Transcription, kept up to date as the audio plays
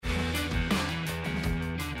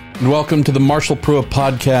And welcome to the Marshall Pruitt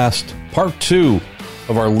Podcast, Part 2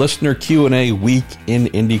 of our Listener Q&A Week in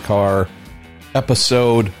IndyCar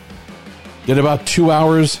episode. Did about 2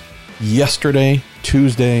 hours yesterday,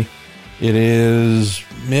 Tuesday. It is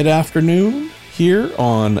mid-afternoon here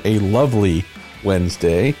on a lovely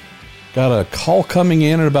Wednesday. Got a call coming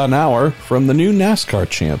in about an hour from the new NASCAR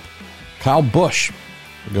champ, Kyle Busch.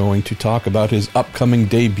 We're going to talk about his upcoming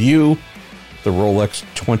debut, the Rolex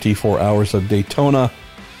 24 Hours of Daytona,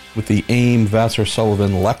 with the AIM Vassar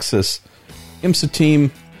Sullivan Lexus IMSA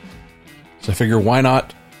team. So I figure why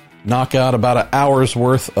not knock out about an hour's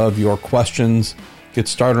worth of your questions, get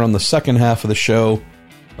started on the second half of the show,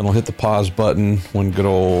 and I'll hit the pause button when good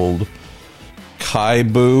old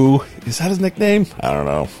Kaibu, is that his nickname? I don't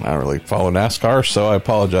know. I don't really follow NASCAR, so I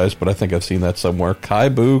apologize, but I think I've seen that somewhere.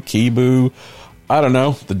 Kibu, I don't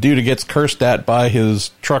know. The dude who gets cursed at by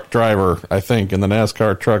his truck driver, I think, in the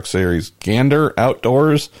NASCAR Truck Series. Gander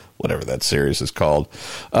Outdoors, whatever that series is called.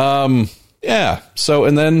 Yeah, so,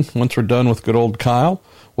 and then once we're done with good old Kyle,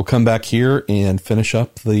 we'll come back here and finish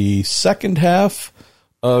up the second half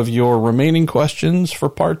of your remaining questions for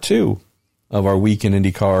part 2 of our Week in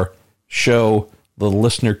IndyCar show, the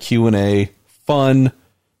listener Q&A. Fun.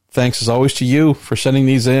 Thanks as always to you for sending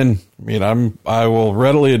these in. I mean, I will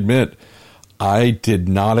readily admit, I did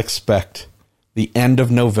not expect the end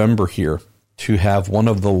of November here to have one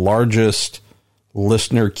of the largest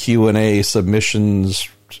listener Q&A submissions,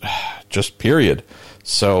 just period.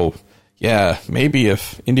 So, yeah, maybe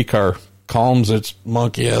if IndyCar calms its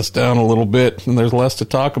monkey ass down a little bit and there's less to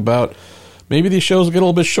talk about, maybe these shows will get a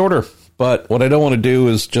little bit shorter. But what I don't want to do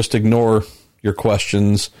is just ignore your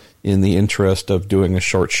questions in the interest of doing a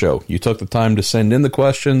short show. You took the time to send in the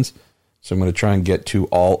questions, so I'm going to try and get to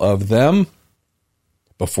all of them.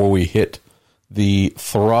 Before we hit the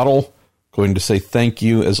throttle, going to say thank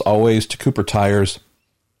you, as always, to Cooper Tires.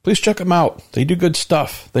 Please check them out. They do good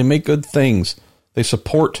stuff. They make good things. They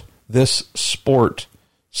support this sport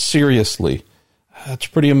seriously. That's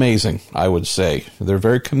pretty amazing, I would say. They're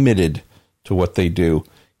very committed to what they do,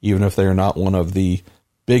 even if they're not one of the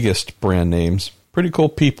biggest brand names. Pretty cool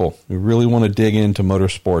people who really want to dig into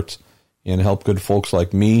motorsports and help good folks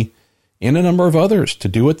like me and a number of others to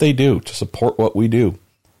do what they do, to support what we do.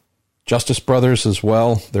 Justice Brothers as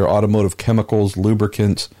well, their automotive chemicals,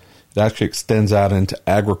 lubricants. It actually extends out into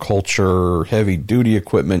agriculture, heavy-duty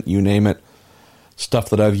equipment, you name it. Stuff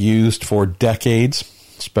that I've used for decades,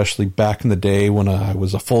 especially back in the day when I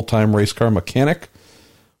was a full-time race car mechanic.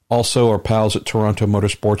 Also, our pals at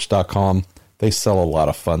TorontoMotorsports.com, they sell a lot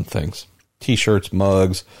of fun things. T-shirts,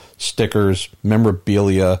 mugs, stickers,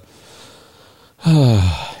 memorabilia.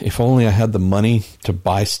 If only I had the money to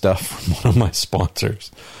buy stuff from one of my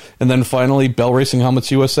sponsors. And then finally, Bell Racing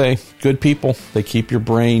Helmets USA. Good people. They keep your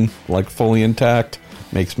brain like fully intact.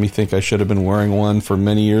 Makes me think I should have been wearing one for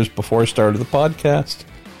many years before I started the podcast,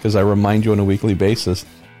 because I remind you on a weekly basis,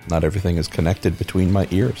 not everything is connected between my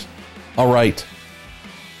ears. All right.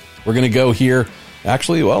 We're going to go here.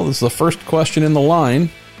 Actually, well, this is the first question in the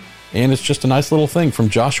line, and it's just a nice little thing from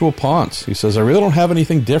Joshua Ponce. He says, I really don't have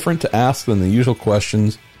anything different to ask than the usual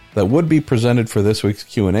questions that would be presented for this week's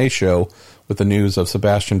Q&A show with the news of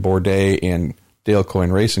Sebastian Bourdais and Dale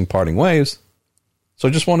Coyne Racing parting ways. So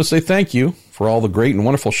I just want to say thank you for all the great and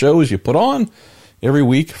wonderful shows you put on every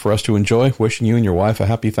week for us to enjoy. Wishing you and your wife a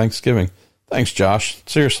happy Thanksgiving. Thanks, Josh.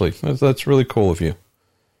 Seriously, that's really cool of you.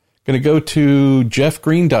 Going to go to Jeff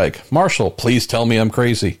Greendyke. Marshall, please tell me I'm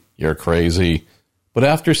crazy. You're crazy. But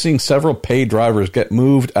after seeing several pay drivers get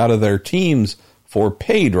moved out of their teams for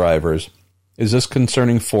pay drivers, is this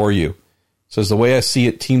concerning for you? Says, the way I see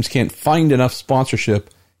it, teams can't find enough sponsorship,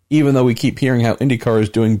 even though we keep hearing how IndyCar is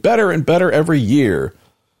doing better and better every year.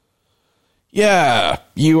 Yeah,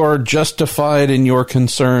 you are justified in your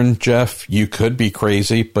concern, Jeff. You could be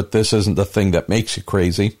crazy, but this isn't the thing that makes you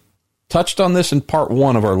crazy. Touched on this in part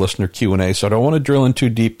 1 of our listener Q&A, so I don't want to drill in too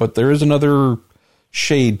deep, but there is another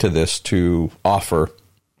shade to this to offer.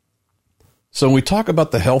 So when we talk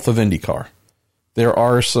about the health of IndyCar, there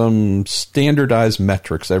are some standardized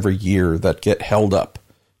metrics every year that get held up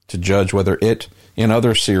to judge whether it and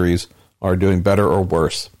other series are doing better or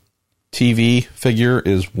worse. TV figure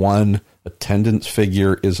is one, attendance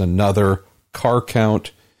figure is another, car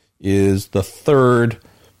count is the third.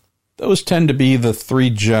 Those tend to be the 3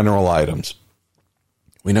 general items.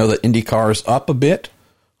 We know that IndyCar is up a bit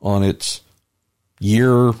on its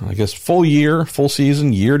year, I guess full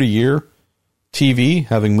season, year to year. TV,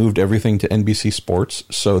 having moved everything to NBC Sports,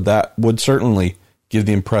 so that would certainly give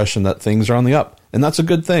the impression that things are on the up. And that's a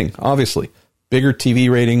good thing, obviously. Bigger TV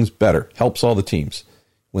ratings, better. Helps all the teams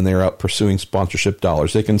when they're out pursuing sponsorship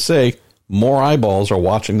dollars. They can say, more eyeballs are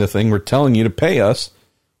watching the thing we're telling you to pay us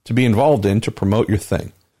to be involved in to promote your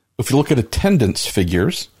thing. If you look at attendance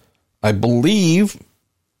figures, I believe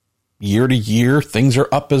year to year, things are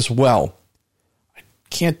up as well. I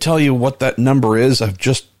can't tell you what that number is. I've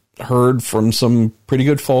just heard from some pretty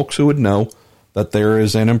good folks who would know that there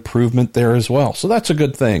is an improvement there as well. So that's a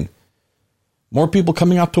good thing. More people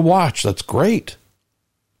coming out to watch. That's great.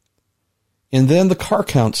 And then the car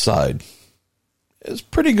count side is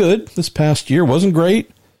pretty good this past year. Wasn't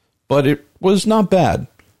great, but it was not bad.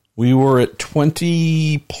 We were at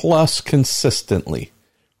 20 plus consistently,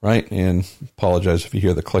 right? And apologize if you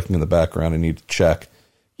hear the clicking in the background. I need to check.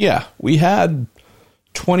 Yeah, we had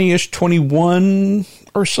 20-ish, 21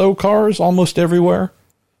 or so cars almost everywhere.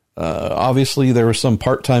 Obviously, there were some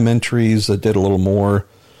part-time entries that did a little more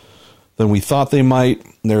than we thought they might.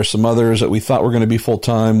 There are some others that we thought were going to be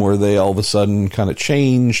full-time where they all of a sudden kind of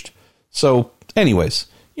changed. So anyways,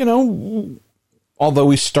 although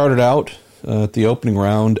we started out at the opening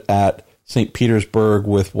round at St. Petersburg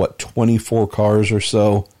with 24 cars or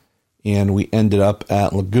so, and we ended up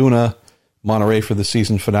at Laguna, Monterey for the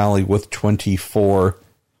season finale with 24.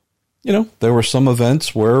 There were some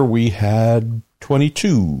events where we had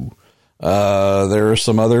 22. There are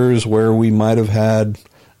some others where we might have had,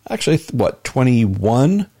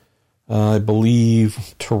 21? I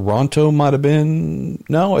believe Toronto might have been.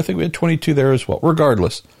 No, I think we had 22 there as well.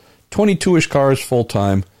 Regardless, 22-ish cars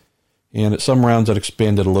full-time, and at some rounds that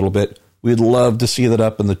expanded a little bit. We'd love to see that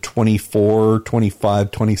up in the 24,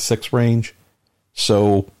 25, 26 range.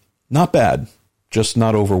 So, not bad, just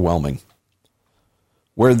not overwhelming.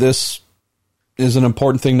 Where this is an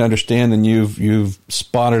important thing to understand, and you've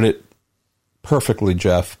spotted it perfectly,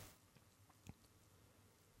 Jeff.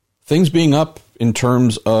 Things being up in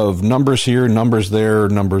terms of numbers here, numbers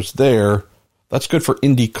there, that's good for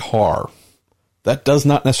IndyCar. That does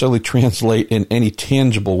not necessarily translate in any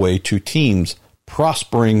tangible way to teams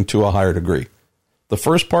prospering to a higher degree. The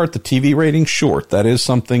first part, the TV rating, sure, that is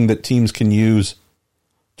something that teams can use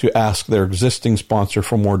to ask their existing sponsor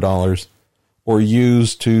for more dollars or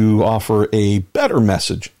use to offer a better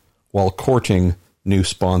message while courting new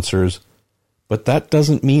sponsors. But that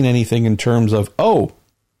doesn't mean anything in terms of,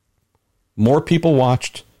 more people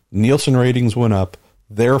watched, Nielsen ratings went up,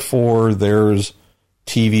 therefore there's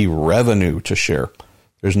TV revenue to share.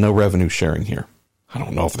 There's no revenue sharing here. I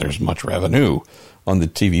don't know if there's much revenue on the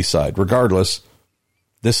TV side. Regardless,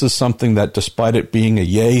 this is something that, despite it being a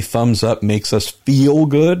yay, thumbs up, makes us feel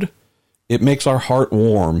good. It makes our heart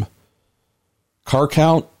warm. Car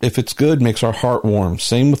count, if it's good, makes our heart warm.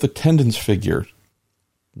 Same with attendance figure.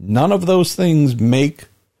 None of those things make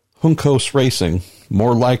Juncos Racing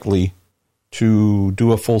more likely to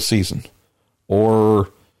do a full season. Or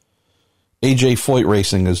AJ Foyt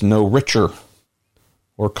Racing is no richer.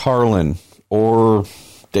 Or Carlin. Or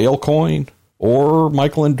Dale Coyne. Or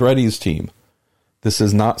Michael Andretti's team. This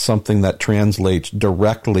is not something that translates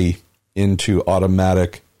directly into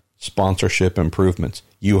automatic sponsorship improvements.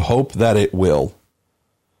 You hope that it will.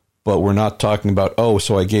 But we're not talking about,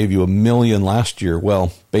 so I gave you $1 million last year.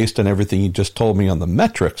 Well, based on everything you just told me on the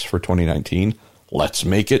metrics for 2019, let's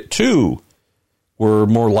make it 2. We're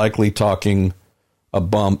more likely talking a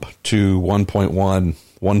bump to 1.1,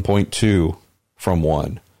 1.2 from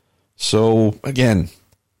 1. So, again,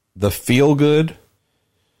 the feel good,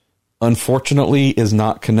 unfortunately, is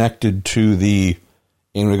not connected to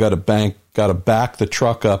and we got to back the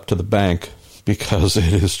truck up to the bank because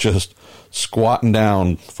it is just squatting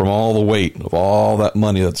down from all the weight of all that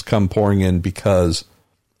money that's come pouring in because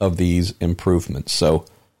of these improvements. So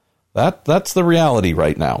that's the reality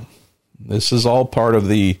right now. This is all part of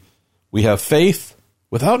we have faith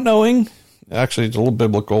without knowing. Actually, it's a little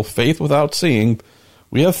biblical, faith without seeing.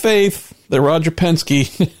 We have faith that Roger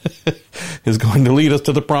Penske is going to lead us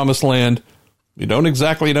to the promised land. We don't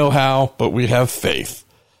exactly know how, but we have faith.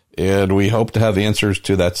 And we hope to have answers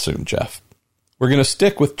to that soon, Jeff. We're going to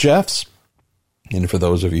stick with Jeff's. And for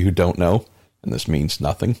those of you who don't know, and this means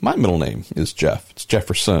nothing, my middle name is Jeff. It's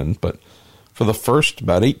Jefferson. But for the first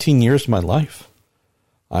about 18 years of my life,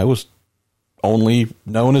 I was only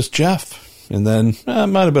known as Jeff. And then, it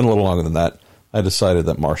might have been a little longer than that, I decided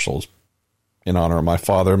that Marshall's in honor of my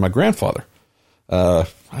father and my grandfather. I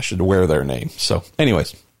should wear their name. So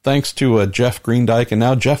anyways, thanks to Jeff Greendyke and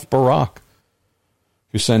now Jeff Barak,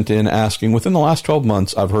 who sent in asking, within the last 12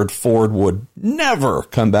 months, I've heard Ford would never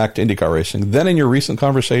come back to IndyCar racing. Then in your recent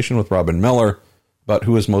conversation with Robin Miller about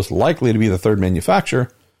who is most likely to be the third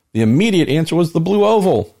manufacturer, the immediate answer was the Blue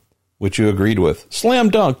Oval, which you agreed with. Slam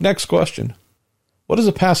dunk. Next question. What is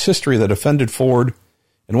a past history that offended Ford,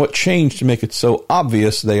 and what changed to make it so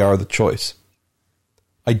obvious they are the choice?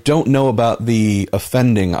 I don't know about the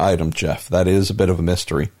offending item, Jeff. That is a bit of a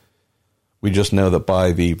mystery. We just know that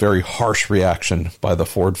by the very harsh reaction by the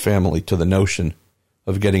Ford family to the notion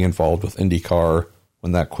of getting involved with IndyCar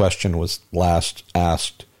when that question was last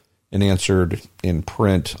asked and answered in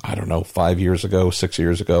print, I don't know, 5 years ago, 6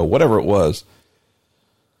 years ago, whatever it was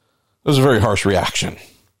a very harsh reaction.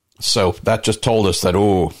 So that just told us that,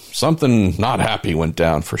 something not happy went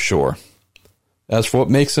down for sure. As for what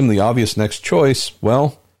makes him the obvious next choice,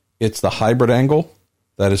 well, it's the hybrid angle.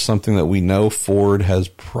 That is something that we know Ford has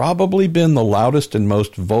probably been the loudest and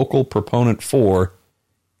most vocal proponent for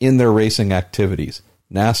in their racing activities.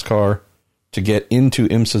 NASCAR to get into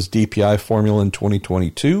IMSA's DPI formula in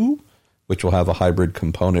 2022, which will have a hybrid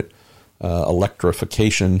component,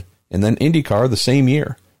 electrification, and then IndyCar the same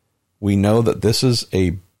year. We know that this is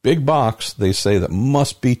a big box, they say, that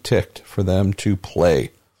must be ticked for them to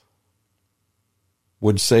play.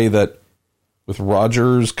 Would say that with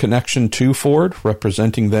Roger's connection to Ford,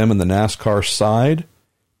 representing them in the NASCAR side,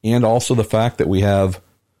 and also the fact that we have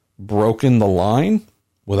broken the line,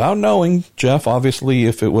 without knowing, Jeff, obviously,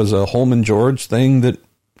 if it was a Holman George thing that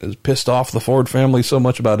has pissed off the Ford family so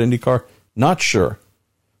much about IndyCar, not sure.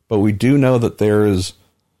 But we do know that there is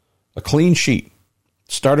a clean sheet,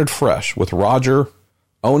 started fresh, with Roger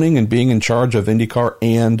owning and being in charge of IndyCar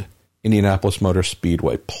and Indianapolis Motor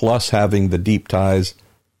Speedway, plus having the deep ties,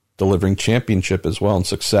 delivering championship as well and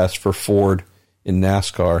success for Ford in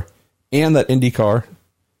NASCAR, and that IndyCar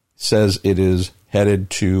says it is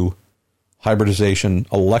headed to hybridization,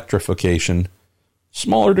 electrification,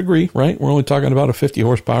 smaller degree, right? We're only talking about a 50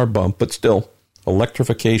 horsepower bump, but still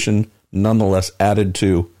electrification nonetheless added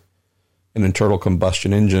to an internal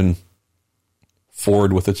combustion engine.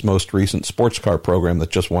 Ford with its most recent sports car program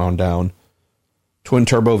that just wound down. Twin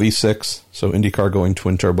turbo V6, so IndyCar going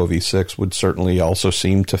twin turbo V6 would certainly also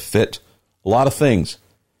seem to fit a lot of things.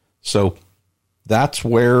 So that's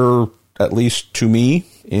where, at least to me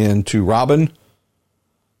and to Robin,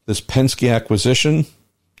 this Penske acquisition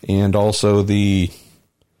and also the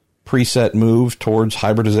preset move towards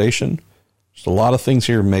hybridization, just a lot of things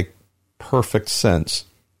here make perfect sense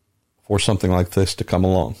for something like this to come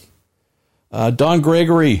along. Don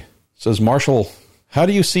Gregory says, Marshall, how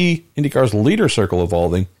do you see IndyCar's leader circle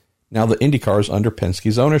evolving now that IndyCar is under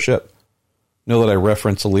Penske's ownership? Know that I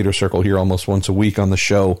reference the leader circle here almost once a week on the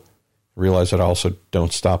show. I realize that I also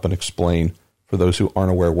don't stop and explain for those who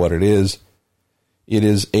aren't aware what it is. It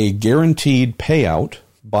is a guaranteed payout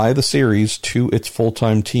by the series to its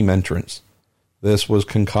full-time team entrants. This was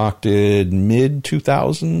concocted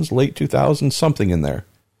mid-2000s, late 2000s, something in there,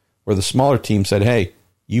 where the smaller team said, hey,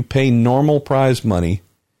 you pay normal prize money,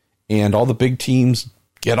 and all the big teams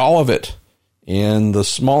get all of it. And the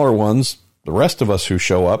smaller ones, the rest of us who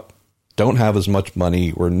show up, don't have as much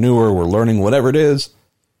money. We're newer, we're learning, whatever it is.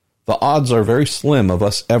 The odds are very slim of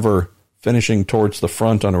us ever finishing towards the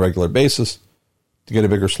front on a regular basis to get a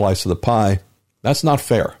bigger slice of the pie. That's not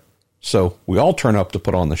fair. So we all turn up to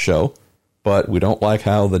put on the show, but we don't like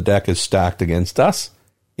how the deck is stacked against us.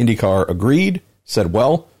 IndyCar agreed, said,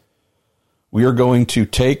 well, we are going to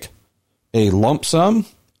take a lump sum,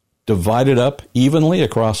 divide it up evenly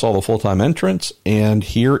across all the full-time entrants, and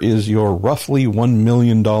here is your roughly $1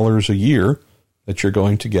 million a year that you're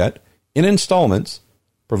going to get in installments,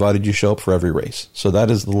 provided you show up for every race. So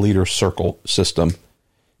that is the leader circle system.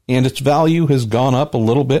 And its value has gone up a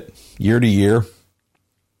little bit year to year.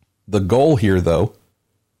 The goal here, though,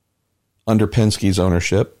 under Penske's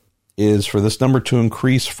ownership, is for this number to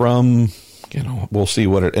increase from, we'll see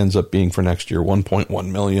what it ends up being for next year,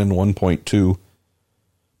 1.1 million, 1.2, to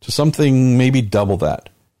something maybe double that.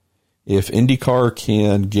 If IndyCar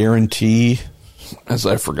can guarantee, as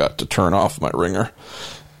I forgot to turn off my ringer,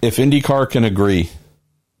 if IndyCar can agree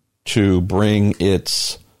to bring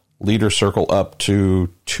its leader circle up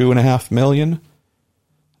to 2.5 million,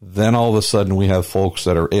 then all of a sudden we have folks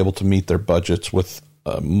that are able to meet their budgets with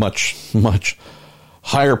a much, much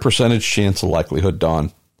higher percentage chance of likelihood,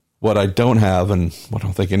 Don. What I don't have, and what I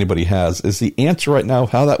don't think anybody has, is the answer right now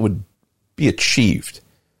of how that would be achieved.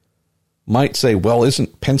 Might say, well,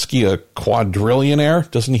 isn't Penske a quadrillionaire?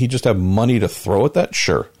 Doesn't he just have money to throw at that?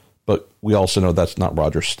 Sure. But we also know that's not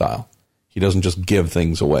Roger's style. He doesn't just give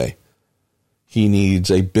things away. He needs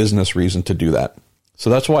a business reason to do that. So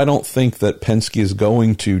that's why I don't think that Penske is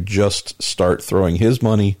going to just start throwing his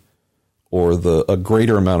money or a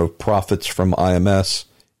greater amount of profits from IMS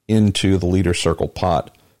into the leader circle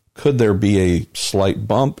pot. Could there be a slight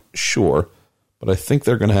bump? Sure. But I think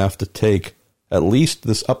they're going to have to take at least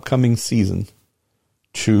this upcoming season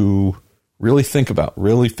to really think about,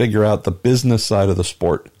 really figure out the business side of the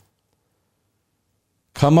sport.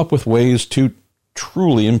 Come up with ways to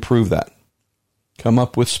truly improve that. Come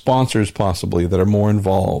up with sponsors possibly that are more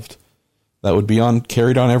involved. That would be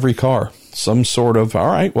carried on every car. Some sort of, all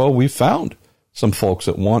right, well, we've found some folks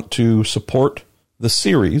that want to support the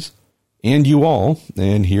series and you all,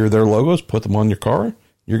 and here are their logos, put them on your car.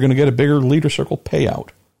 You're going to get a bigger Leader Circle payout.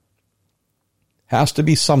 Has to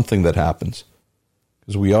be something that happens.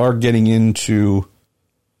 Because we are getting into,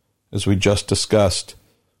 as we just discussed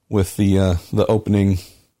with the opening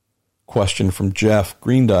question from Jeff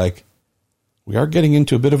Greendyke, we are getting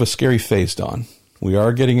into a bit of a scary phase, Don. We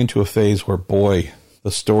are getting into a phase where, boy,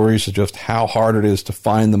 the stories of just how hard it is to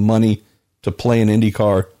find the money to play in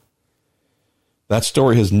IndyCar. That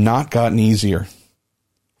story has not gotten easier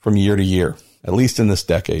from year to year, at least in this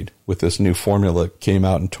decade, with this new formula that came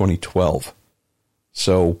out in 2012.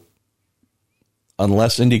 So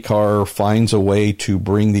unless IndyCar finds a way to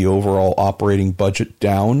bring the overall operating budget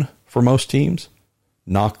down for most teams,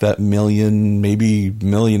 knock that million, maybe $1.5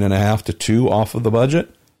 million to $2 million off of the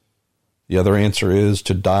budget, the other answer is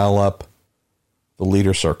to dial up the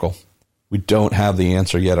Leader Circle. We don't have the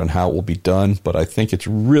answer yet on how it will be done, but I think it's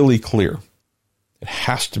really clear. It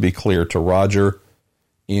has to be clear to Roger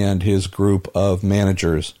and his group of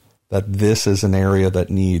managers that this is an area that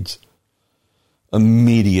needs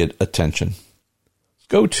immediate attention. Let's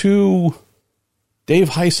go to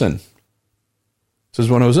Dave Heisen. It says,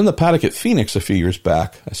 when I was in the paddock at Phoenix a few years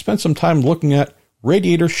back, I spent some time looking at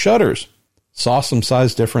radiator shutters. Saw some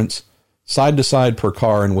size difference side to side per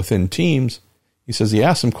car and within teams. He says he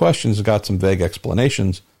asked some questions and got some vague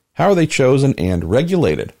explanations. How are they chosen and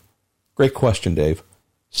regulated? Great question, Dave.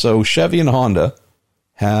 So Chevy and Honda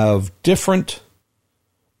have different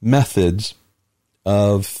methods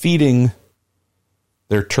of feeding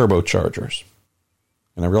their turbochargers.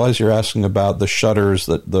 And I realize you're asking about the shutters,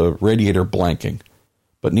 the radiator blanking,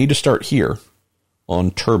 but need to start here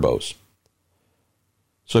on turbos.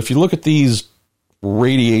 So if you look at these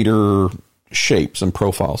radiator shapes and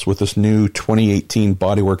profiles with this new 2018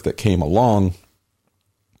 bodywork that came along,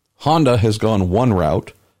 Honda has gone one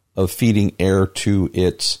route of feeding air to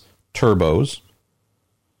its turbos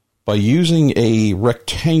by using a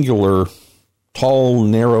rectangular, tall,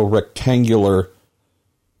 narrow rectangular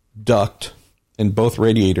duct in both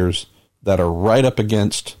radiators that are right up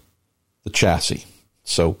against the chassis.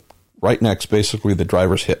 So right next, basically, the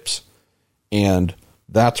driver's hips. And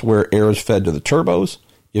that's where air is fed to the turbos.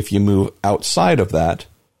 If you move outside of that,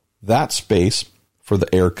 that space for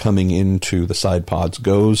the air coming into the side pods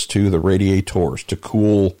goes to the radiators to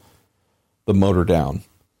cool the motor down.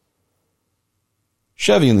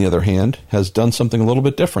 Chevy, on the other hand, has done something a little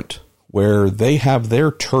bit different, where they have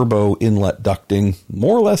their turbo inlet ducting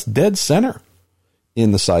more or less dead center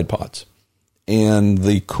in the side pods. And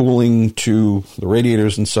the cooling to the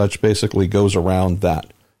radiators and such basically goes around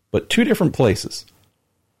that, but two different places.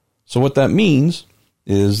 So what that means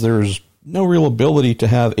is there's no real ability to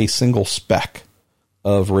have a single spec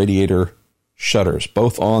of radiator shutters,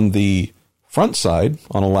 both on the front side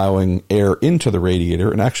on allowing air into the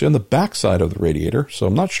radiator and actually on the back side of the radiator. So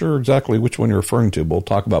I'm not sure exactly which one you're referring to, but we'll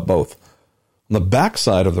talk about both. On the back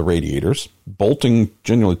side of the radiators, bolting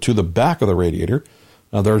generally to the back of the radiator,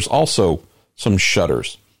 there's also some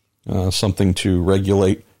shutters, something to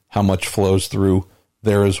regulate how much flows through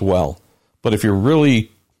there as well. But if you're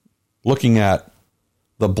really looking at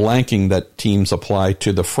the blanking that teams apply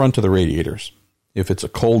to the front of the radiators, if it's a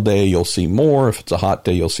cold day, you'll see more. If it's a hot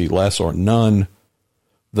day, you'll see less or none.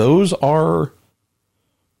 Those are,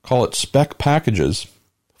 call it spec packages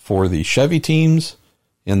for the Chevy teams,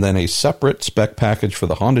 and then a separate spec package for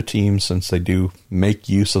the Honda teams, since they do make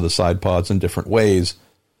use of the side pods in different ways,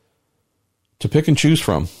 to pick and choose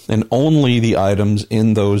from. And only the items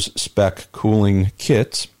in those spec cooling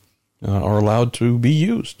kits are allowed to be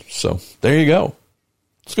used. So there you go.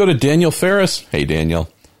 Let's go to Daniel Ferris. Hey, Daniel.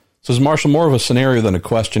 Says, Marshall, more of a scenario than a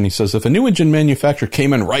question. He says, if a new engine manufacturer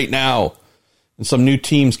came in right now and some new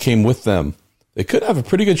teams came with them, they could have a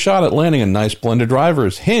pretty good shot at landing a nice blend of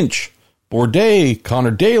drivers. Hinch, Bourdais,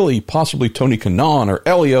 Connor Daly, possibly Tony Kanaan or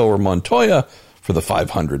Elio or Montoya for the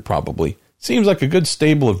 500 probably. Seems like a good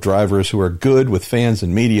stable of drivers who are good with fans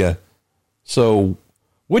and media. So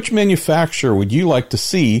which manufacturer would you like to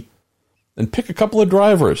see? And pick a couple of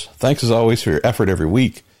drivers. Thanks as always for your effort every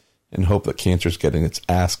week, and hope that cancer's getting its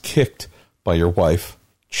ass kicked by your wife.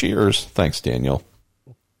 Cheers. Thanks, Daniel.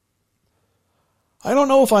 I don't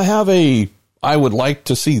know if I have I would like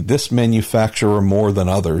to see this manufacturer more than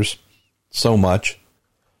others so much.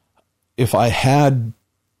 If I had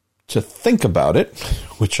to think about it,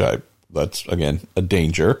 that's, again, a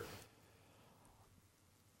danger.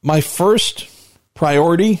 My first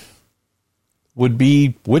priority would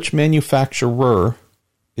be which manufacturer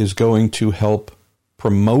is going to help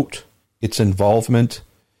promote its involvement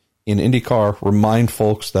in IndyCar, remind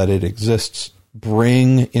folks that it exists,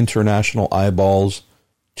 bring international eyeballs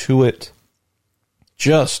to it.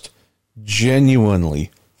 Just genuinely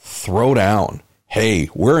throw down. Hey,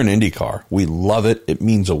 we're an IndyCar. We love it. It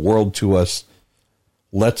means a world to us.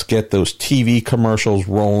 Let's get those TV commercials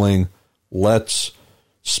rolling. Let's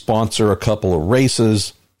sponsor a couple of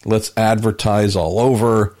races. Let's advertise all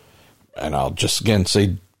over. And I'll just again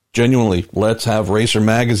say genuinely, let's have Racer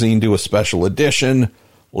Magazine do a special edition.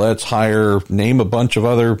 Let's name a bunch of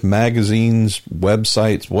other magazines,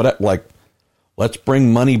 websites, let's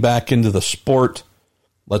bring money back into the sport.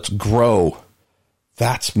 Let's grow.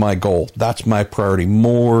 That's my goal. That's my priority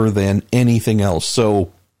more than anything else.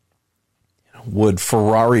 So would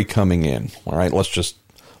Ferrari coming in, all right,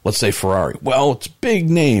 let's say Ferrari. Well, it's big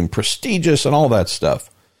name, prestigious, and all that stuff.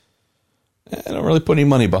 I don't really put any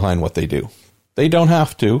money behind what they do. They don't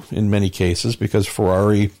have to in many cases because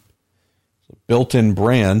Ferrari is a built-in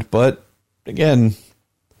brand, but again,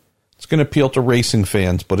 it's going to appeal to racing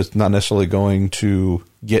fans, but it's not necessarily going to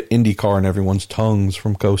get IndyCar in everyone's tongues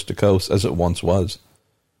from coast to coast as it once was.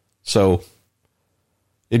 So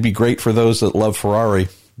it'd be great for those that love Ferrari.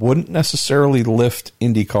 Wouldn't necessarily lift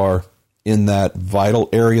IndyCar in that vital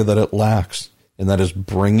area that it lacks, and that is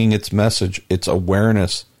bringing its message, its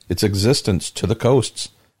awareness, its existence to the coasts,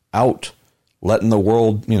 out, letting the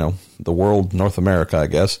world, North America, I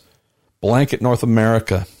guess, blanket North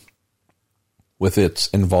America with its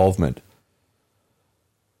involvement.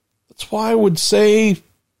 That's why I would say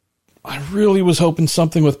I really was hoping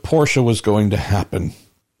something with Porsche was going to happen.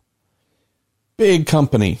 Big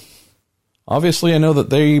company. Obviously, I know that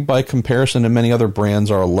they, by comparison to many other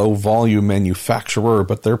brands, are a low-volume manufacturer,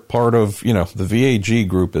 but they're part of, the VAG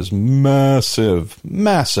group is massive,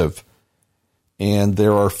 massive. And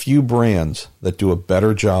there are few brands that do a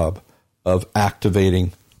better job of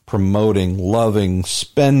activating, promoting, loving,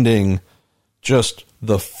 spending, just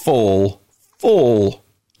the full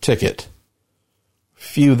ticket.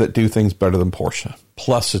 Few that do things better than Porsche.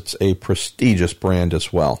 Plus, it's a prestigious brand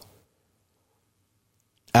as well.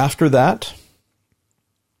 After that,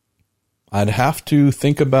 I'd have to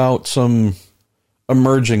think about some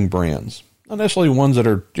emerging brands. Not necessarily ones that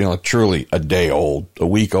are, truly a day old, a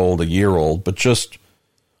week old, a year old, but just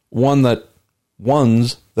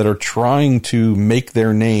ones that are trying to make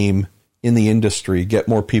their name in the industry, get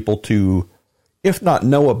more people to, if not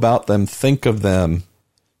know about them, think of them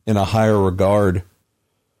in a higher regard.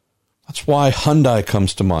 That's why Hyundai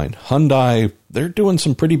comes to mind. Hyundai, they're doing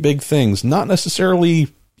some pretty big things. Not necessarily,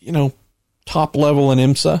 top level in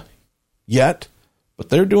IMSA yet, but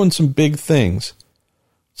they're doing some big things.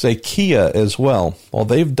 Say Kia as well. While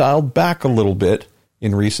they've dialed back a little bit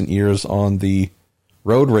in recent years on the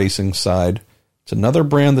road racing side, it's another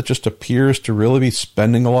brand that just appears to really be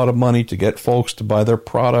spending a lot of money to get folks to buy their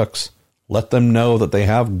products. Let them know that they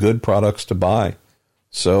have good products to buy.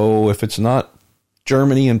 So if it's not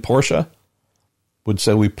Germany and Porsche, would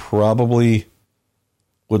say we probably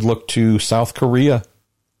would look to South Korea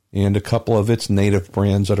and a couple of its native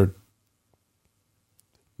brands that are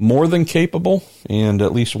more than capable, and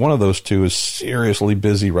at least one of those two is seriously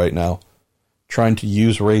busy right now trying to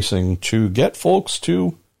use racing to get folks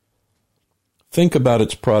to think about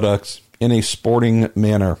its products in a sporting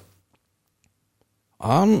manner.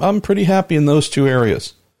 I'm pretty happy in those two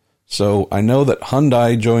areas. So I know that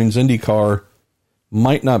Hyundai joins IndyCar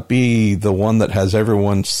might not be the one that has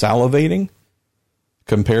everyone salivating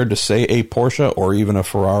compared to, say, a Porsche or even a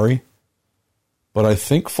Ferrari. But I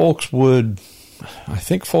think folks would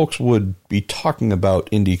be talking about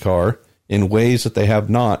IndyCar in ways that they have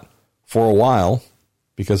not for a while,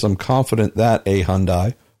 because I'm confident that a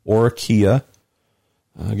Hyundai or a Kia,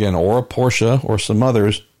 again, or a Porsche or some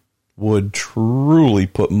others would truly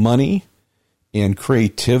put money and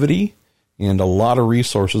creativity and a lot of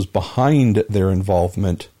resources behind their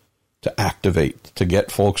involvement to activate, to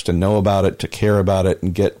get folks to know about it, to care about it,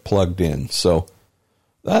 and get plugged in. So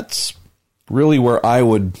that's really where I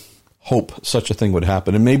would hope such a thing would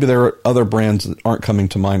happen. And maybe there are other brands that aren't coming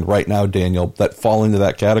to mind right now, Daniel, that fall into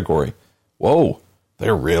that category. Whoa,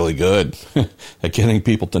 they're really good at getting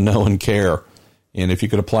people to know and care. And if you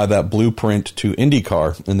could apply that blueprint to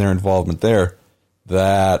IndyCar and their involvement there,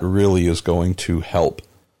 that really is going to help.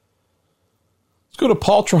 Let's go to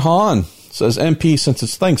Paul Trahan. Says, MP, since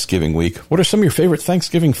it's Thanksgiving week, what are some of your favorite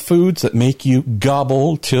Thanksgiving foods that make you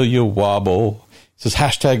gobble till you wobble? Says,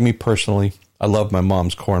 hashtag me personally. I love my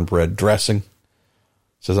mom's cornbread dressing.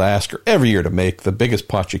 Says, I ask her every year to make the biggest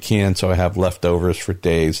pot you can so I have leftovers for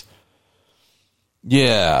days.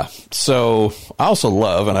 Yeah. So I also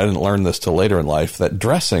love, and I didn't learn this till later in life, that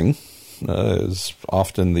dressing is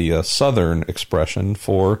often the Southern expression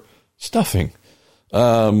for stuffing.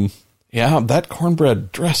 Yeah, that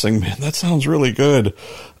cornbread dressing, man, that sounds really good.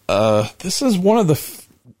 This is one of the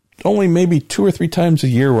only maybe 2 or 3 times a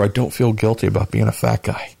year where I don't feel guilty about being a fat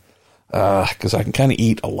guy. Because I can kind of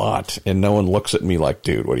eat a lot and no one looks at me like,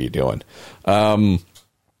 dude, what are you doing?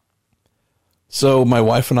 So my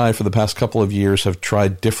wife and I, for the past couple of years, have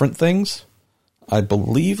tried different things. I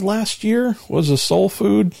believe last year was a soul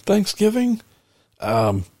food Thanksgiving.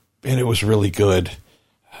 And it was really good.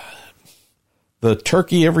 The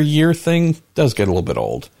turkey every year thing does get a little bit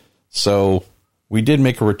old. So we did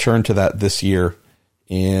make a return to that this year.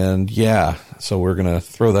 And yeah, so we're going to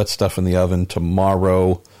throw that stuff in the oven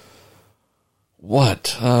tomorrow.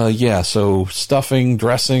 What? Yeah, so stuffing,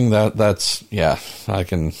 dressing, that's, yeah, I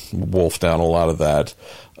can wolf down a lot of that.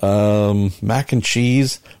 Mac and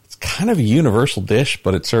cheese, it's kind of a universal dish,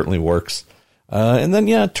 but it certainly works. And then,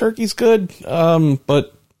 yeah, turkey's good,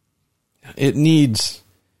 but it needs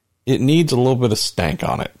a little bit of stank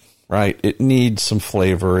on it, right? It needs some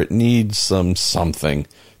flavor. It needs something,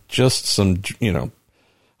 just some,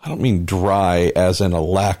 I don't mean dry as in a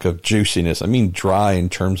lack of juiciness. I mean dry in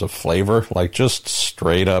terms of flavor. Like just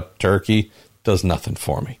straight up turkey does nothing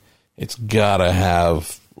for me. It's got to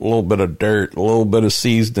have a little bit of dirt, a little bit of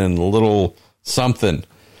seasoning, a little something.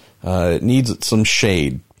 It needs some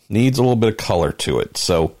shade, needs a little bit of color to it.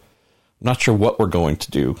 So I'm not sure what we're going to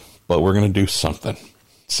do, but we're going to do something.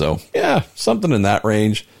 So yeah, something in that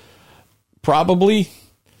range. Probably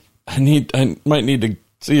I might need to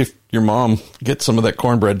see if your mom gets some of that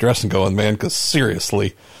cornbread dressing going, man, because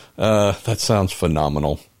seriously, that sounds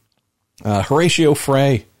phenomenal. Horatio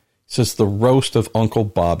Frey says the roast of Uncle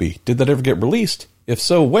Bobby. Did that ever get released? If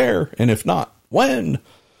so, where? And if not, when?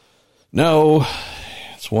 No,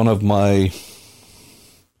 it's one of my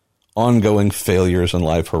ongoing failures in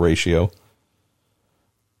life, Horatio.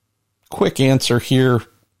 Quick answer here.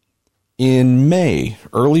 In May,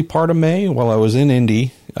 early part of May, while I was in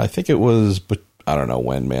Indy, I think it was, I don't know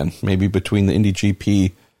when, man, maybe between the Indy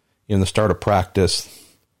GP and the start of practice,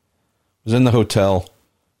 was in the hotel,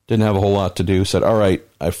 didn't have a whole lot to do, said, all right,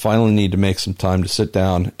 I finally need to make some time to sit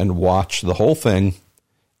down and watch the whole thing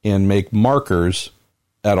and make markers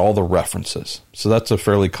at all the references. So that's a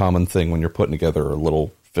fairly common thing when you're putting together a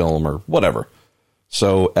little film or whatever.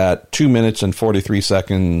 So at 2 minutes and 43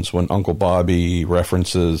 seconds, when Uncle Bobby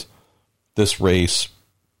references this race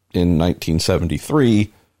in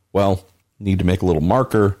 1973, well, need to make a little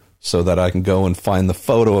marker so that I can go and find the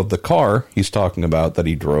photo of the car he's talking about that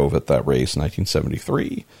he drove at that race in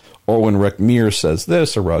 1973. Or when Rick Mears says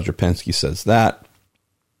this or Roger Penske says that,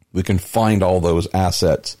 we can find all those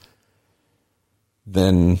assets,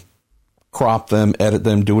 then crop them, edit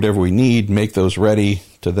them, do whatever we need, make those ready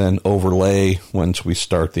to then overlay once we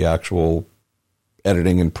start the actual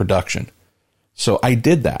editing and production. So I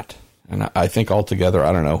did that. And I think altogether,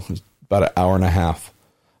 I don't know, about an hour and a half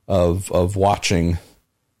of watching.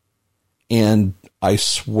 And I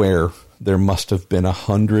swear there must have been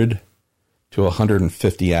 100 to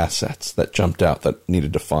 150 assets that jumped out that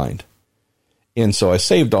needed to find. And so I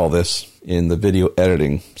saved all this in the video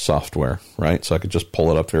editing software, right? So I could just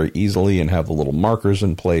pull it up very easily and have the little markers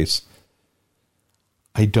in place.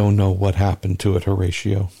 I don't know what happened to it,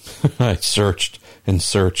 Horatio. I searched and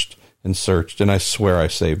searched and searched, and I swear I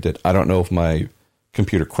saved it. I don't know if my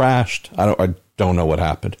computer crashed. I don't know what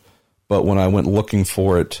happened. But when I went looking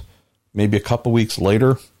for it, maybe a couple weeks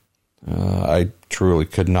later, I truly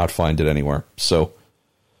could not find it anywhere. So,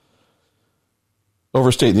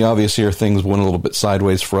 overstating the obvious here, things went a little bit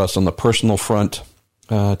sideways for us on the personal front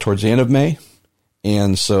towards the end of May.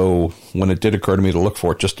 And so when it did occur to me to look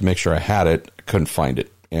for it just to make sure I had it, I couldn't find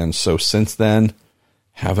it. And so since then,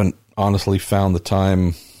 haven't honestly found the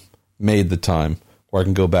time, made the time where I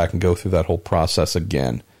can go back and go through that whole process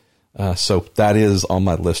again. So that is on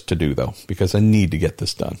my list to do, though, because I need to get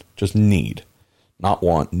this done. Just need. Not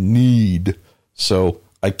want, need. So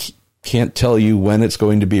I can't tell you when it's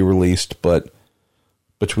going to be released, but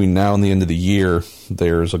between now and the end of the year,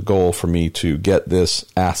 there's a goal for me to get this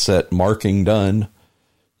asset marking done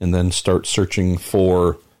and then start searching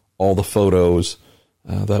for all the photos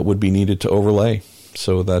that would be needed to overlay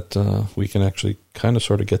so that we can actually kind of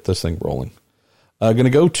sort of get this thing rolling. Going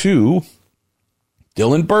to go to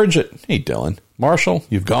Dylan Burgett. Hey, Dylan. Marshall,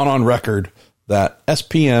 you've gone on record that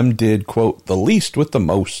SPM did, quote, the least with the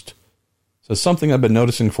most. So something I've been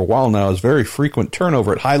noticing for a while now is very frequent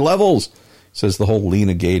turnover at high levels. Says the whole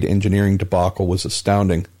Lena-Gate engineering debacle was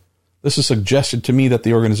astounding. This has suggested to me that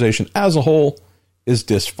the organization as a whole is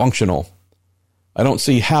dysfunctional. I don't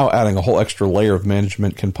see how adding a whole extra layer of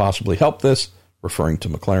management can possibly help this, referring to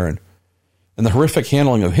McLaren. And the horrific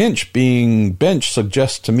handling of Hinch being benched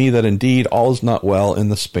suggests to me that indeed all is not well in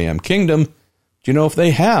the Spam Kingdom. Do you know if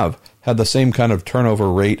they have had the same kind of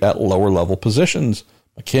turnover rate at lower level positions?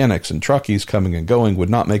 Mechanics and truckies coming and going would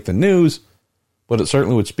not make the news, but it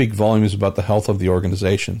certainly would speak volumes about the health of the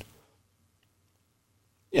organization.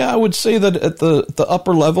 Yeah, I would say that at the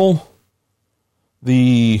upper level,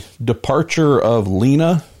 the departure of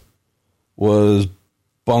Lena was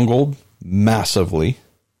bungled massively.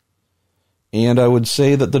 And I would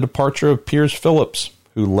say that the departure of Piers Phillips,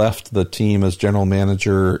 who left the team as general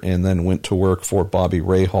manager and then went to work for Bobby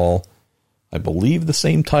Rahal, I believe the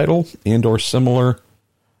same title and or similar.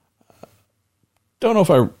 Don't know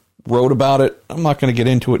if I wrote about it. I'm not going to get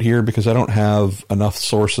into it here because I don't have enough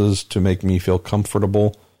sources to make me feel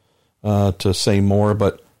comfortable to say more,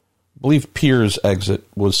 but I believe Piers' exit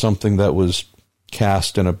was something that was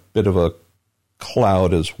cast in a bit of a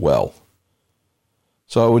cloud as well.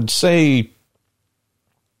 So I would say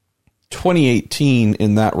 2018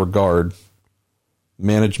 in that regard,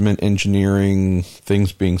 management, engineering,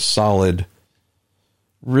 things being solid,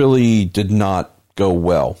 really did not go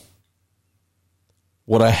well.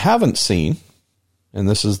 What I haven't seen, and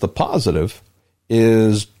this is the positive,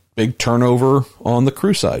 is big turnover on the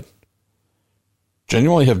crew side.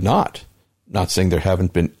 Genuinely have not. Not saying there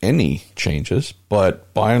haven't been any changes,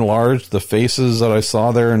 but by and large, the faces that I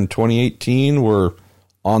saw there in 2018 were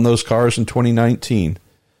on those cars in 2019.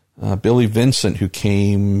 Billy Vincent, who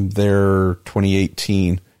came there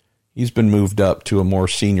 2018, he's been moved up to a more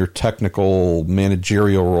senior technical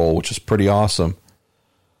managerial role, which is pretty awesome.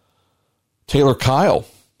 Taylor Kyle,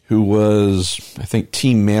 who was, I think,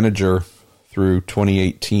 team manager through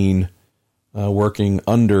 2018, working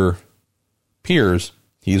under Piers,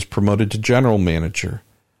 he's promoted to general manager.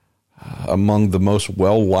 Among the most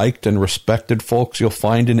well-liked and respected folks you'll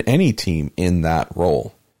find in any team in that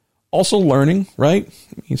role. Also learning, right?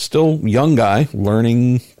 He's still a young guy,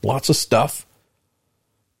 learning lots of stuff.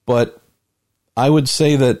 But I would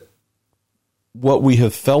say that what we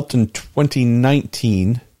have felt in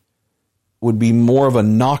 2019 would be more of a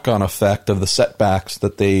knock-on effect of the setbacks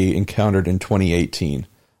that they encountered in 2018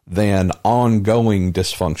 than ongoing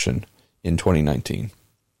dysfunction in 2019.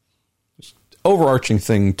 Overarching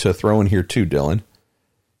thing to throw in here too, Dylan,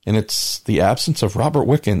 and it's the absence of Robert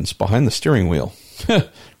Wickens behind the steering wheel,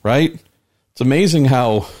 right? It's amazing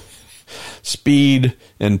how speed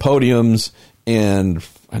and podiums, and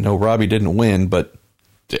I know Robbie didn't win, but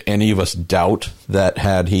do any of us doubt that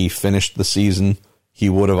had he finished the season, he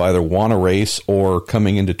would have either won a race or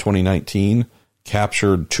coming into 2019,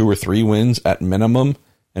 captured 2 or 3 wins at minimum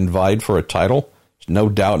and vied for a title? There's no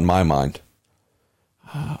doubt in my mind.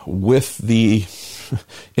 With the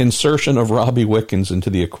insertion of Robbie Wickens into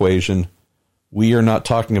the equation, we are not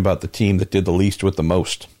talking about the team that did the least with the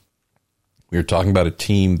most. We are talking about a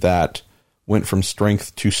team that went from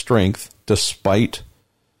strength to strength despite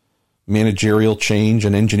managerial change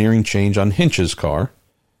and engineering change on Hinch's car.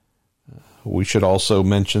 We should also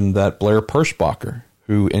mention that Blair Perschbacher,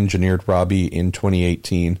 who engineered Robbie in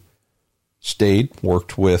 2018, stayed,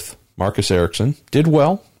 worked with Marcus Ericsson, did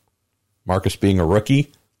well. Marcus being a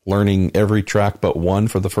rookie, learning every track but one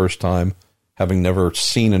for the first time, having never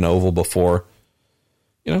seen an oval before.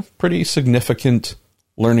 You know, pretty significant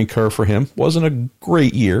learning curve for him. Wasn't a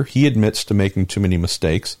great year. He admits to making too many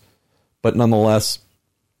mistakes. But nonetheless,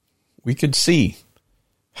 we could see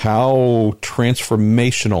how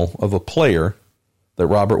transformational of a player that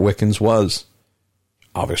Robert Wickens was.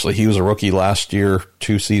 Obviously, he was a rookie last year,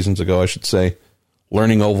 2 seasons ago, I should say,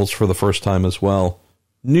 learning ovals for the first time as well.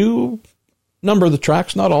 New number of the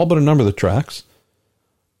tracks, not all, but a number of the tracks.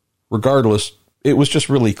 Regardless, it was just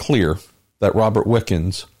really clear that Robert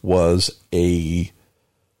Wickens was a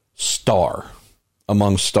star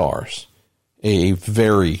among stars, a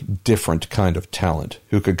very different kind of talent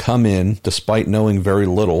who could come in despite knowing very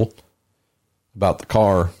little about the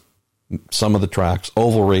car, some of the tracks,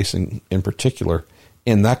 oval racing in particular.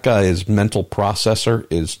 And that guy's mental processor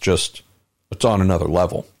is just, it's on another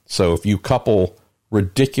level. So if you couple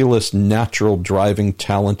ridiculous natural driving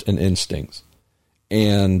talent and instincts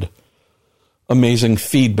and amazing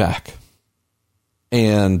feedback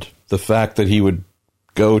and the fact that he would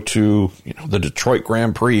go to, you know, the Detroit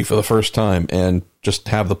Grand Prix for the first time and just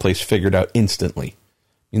have the place figured out instantly.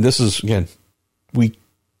 I mean, this is, again, we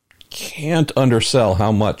can't undersell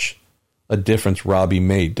how much a difference Robbie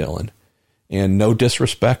made, Dylan. And no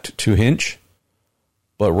disrespect to Hinch,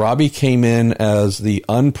 but Robbie came in as the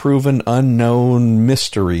unproven, unknown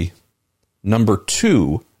mystery number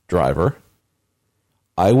 2 driver.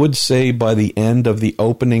 I would say by the end of the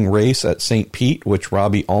opening race at St. Pete, which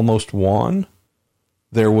Robbie almost won,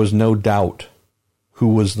 there was no doubt who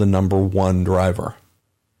was the number one driver.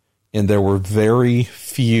 And there were very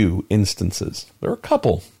few instances. There were a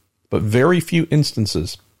couple, but very few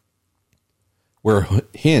instances where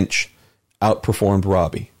Hinch outperformed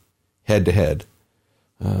Robbie head-to-head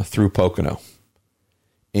through Pocono.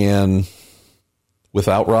 And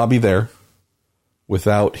without Robbie there,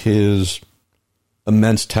 without his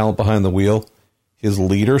immense talent behind the wheel, his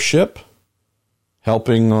leadership,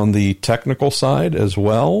 helping on the technical side as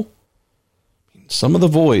well, some of the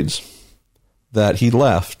voids that he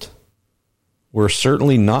left were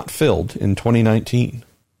certainly not filled in 2019.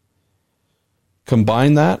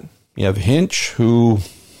 Combine that, you have Hinch, who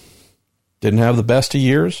didn't have the best of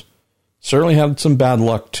years, certainly had some bad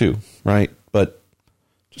luck too, right? But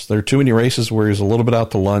just there are too many races where he's a little bit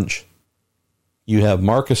out to lunch. You have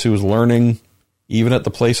Marcus, who was learning, even at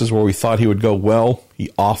the places where we thought he would go well,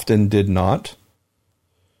 he often did not.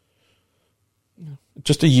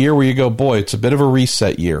 Just a year where you go, boy, it's a bit of a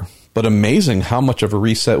reset year, but amazing how much of a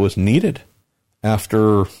reset was needed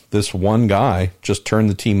after this one guy just turned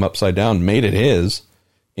the team upside down, made it his,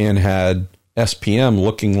 and had SPM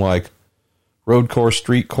looking like road course,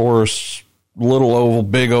 street course, little oval,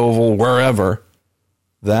 big oval, wherever.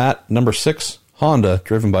 That number 6 Honda,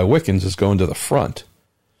 driven by Wickens, is going to the front.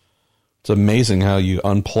 It's amazing how you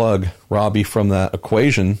unplug Robbie from that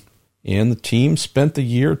equation, and the team spent the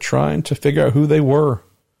year trying to figure out who they were,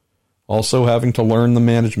 also having to learn the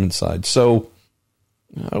management side. So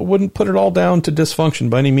I wouldn't put it all down to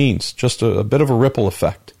dysfunction by any means, just a bit of a ripple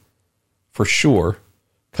effect, for sure,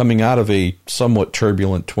 coming out of a somewhat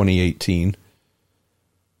turbulent 2018.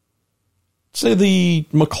 Say the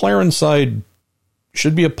McLaren side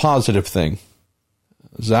should be a positive thing.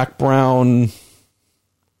 Zach Brown,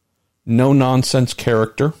 no-nonsense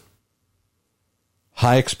character,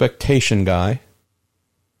 high expectation guy.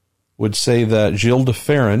 Would say that Gilles de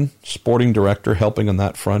Ferran, sporting director, helping on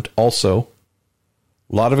that front, also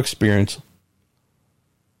a lot of experience.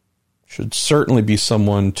 Should certainly be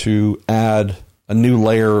someone to add a new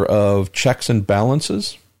layer of checks and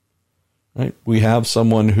balances. Right? We have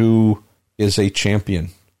someone who is a champion,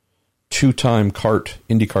 2-time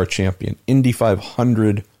IndyCar champion, Indy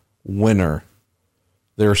 500 winner.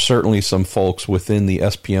 There are certainly some folks within the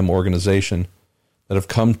SPM organization that have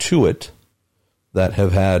come to it that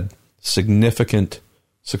have had significant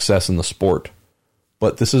success in the sport.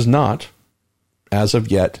 But this is not, as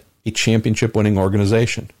of yet, a championship-winning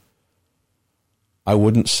organization. I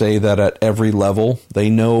wouldn't say that at every level they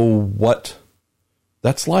know what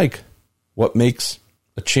that's like, what makes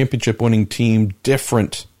a championship-winning team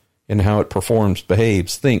different in how it performs,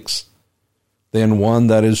 behaves, thinks, than one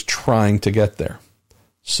that is trying to get there.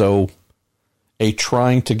 So a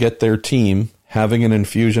trying to get their team having an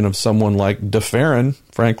infusion of someone like de Ferran,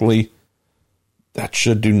 frankly, that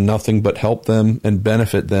should do nothing but help them and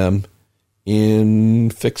benefit them in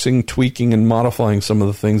fixing, tweaking, and modifying some of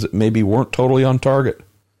the things that maybe weren't totally on target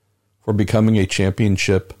for becoming a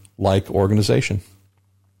championship-like organization.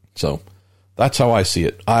 So that's how I see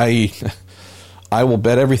it. I will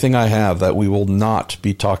bet everything I have that we will not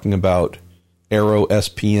be talking about Aero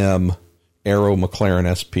SPM, Aero McLaren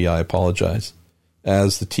SP, I apologize,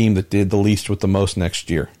 as the team that did the least with the most next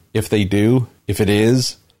year. If they do, if it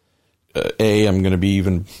is, I'm going to be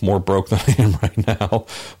even more broke than I am right now.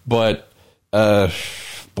 But,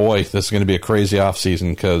 boy, this is going to be a crazy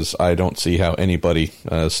offseason because I don't see how anybody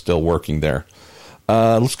is still working there.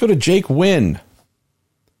 Let's go to Jake Wynn.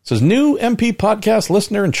 It says, new MP podcast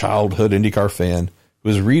listener and childhood IndyCar fan who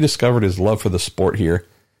has rediscovered his love for the sport here.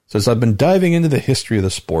 Says, I've been diving into the history of the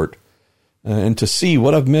sport and to see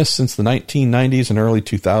what I've missed since the 1990s and early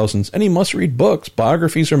 2000s. Any must-read books,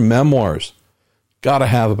 biographies, or memoirs gotta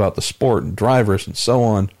have about the sport and drivers and so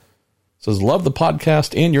on. Says, love the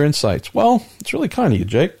podcast and your insights. Well, it's really kind of you,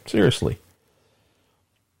 Jake. Seriously.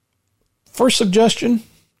 First suggestion,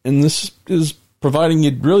 and this is providing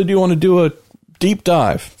you really do want to do a deep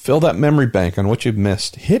dive, fill that memory bank on what you've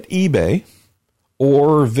missed. Hit eBay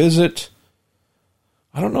or visit,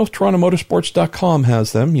 I don't know if TorontoMotorsports.com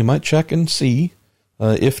has them. You might check and see.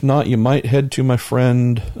 If not, you might head to my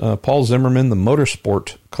friend Paul Zimmerman, the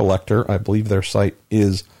Motorsport Collector. I believe their site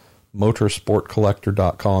is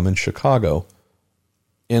motorsportcollector.com in Chicago.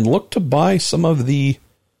 And look to buy some of the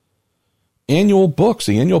annual books,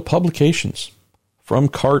 the annual publications from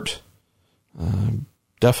CART.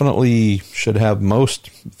 Definitely should have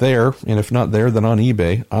most there, and if not there, then on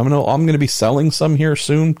eBay. I'm going to be selling some here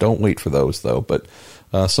soon. Don't wait for those, though, but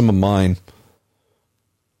some of mine.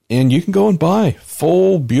 And you can go and buy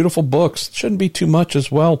full, beautiful books. Shouldn't be too much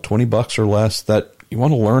as well, $20 or less, that you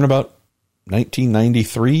want to learn about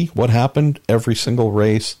 1993, what happened, every single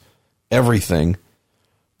race, everything.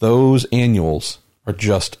 Those annuals are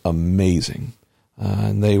just amazing.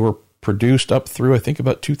 And they were produced up through, I think,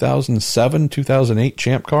 about 2007, 2008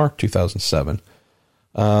 Champ Car, 2007.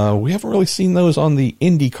 We haven't really seen those on the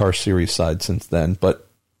IndyCar series side since then, but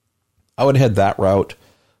I would head that route.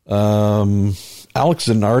 Alex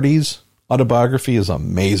Zanardi's autobiography is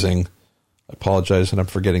amazing. I apologize that I'm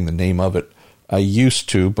forgetting the name of it. I used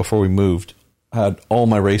to, before we moved, had all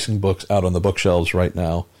my racing books out on the bookshelves right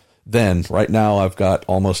now. Right now I've got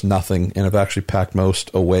almost nothing, and I've actually packed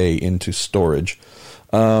most away into storage.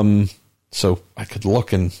 So I could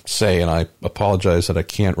look and say, and I apologize that I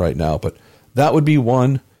can't right now, but that would be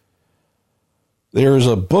one. There's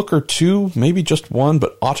a book or two, maybe just one,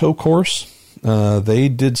 but Autocourse. They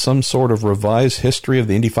did some sort of revised history of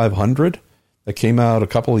the Indy 500 that came out a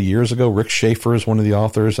couple of years ago. Rick Schaefer is one of the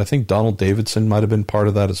authors. I think Donald Davidson might have been part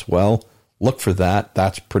of that as well. Look for that.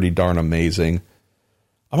 That's pretty darn amazing.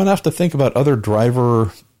 I'm going to have to think about other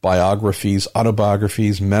driver biographies,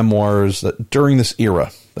 autobiographies, memoirs that during this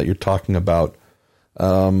era that you're talking about.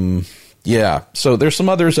 Yeah, so there's some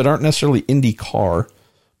others that aren't necessarily IndyCar,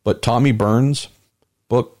 but Tommy Burns'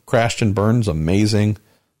 book, Crashed and Burns, amazing.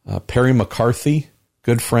 Perry McCarthy,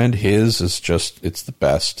 good friend, his is just, it's the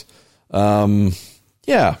best.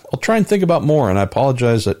 Yeah, I'll try and think about more, and I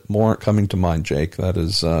apologize that more aren't coming to mind, Jake. That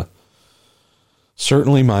is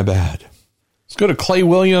certainly my bad. Let's go to Clay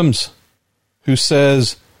Williams, who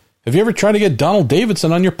says, have you ever tried to get Donald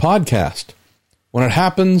Davidson on your podcast? When it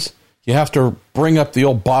happens, you have to bring up the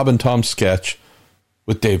old Bob and Tom sketch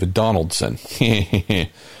with David Donaldson. I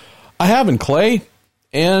haven't, Clay,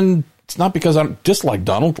 and it's not because I dislike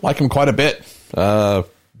Donald. Like him quite a bit.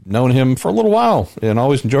 Known him for a little while and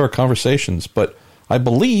always enjoy our conversations. But I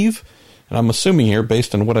believe, and I'm assuming here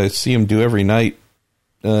based on what I see him do every night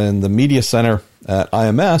in the media center at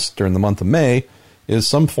IMS during the month of May, is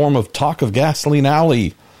some form of Talk of Gasoline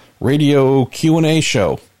Alley radio Q&A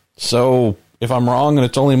show. So if I'm wrong and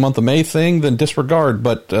it's only a month of May thing, then disregard.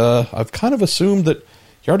 But I've kind of assumed that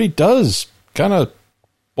he already does kind of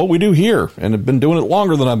what we do here and have been doing it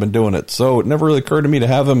longer than I've been doing it. So it never really occurred to me to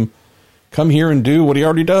have him come here and do what he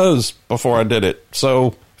already does before I did it.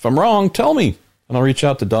 So if I'm wrong, tell me. And I'll reach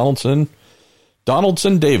out to Donaldson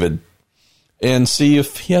David, and see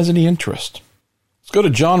if he has any interest. Let's go to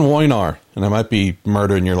John Woynar, and I might be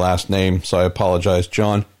murdering your last name, so I apologize,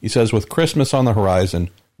 John. He says, with Christmas on the horizon,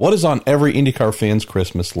 what is on every IndyCar fan's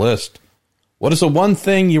Christmas list? What is the one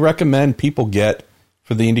thing you recommend people get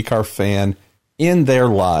for the IndyCar fan in their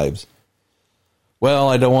lives? Well,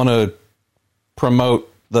 I don't want to promote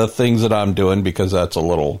the things that I'm doing because that's a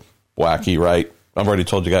little wacky, right? I've already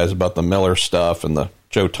told you guys about the Miller stuff and the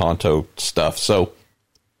Joe Tonto stuff. So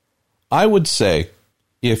I would say,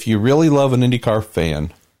 if you really love an IndyCar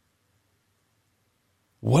fan,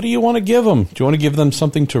 what do you want to give them? Do you want to give them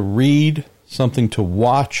something to read, something to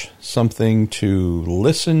watch, something to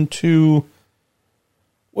listen to?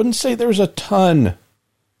 Wouldn't say there's a ton.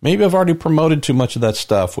 Maybe I've already promoted too much of that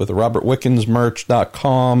stuff with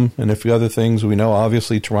RobertWickensMerch.com and a few other things we know.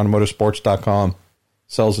 Obviously, TorontoMotorsports.com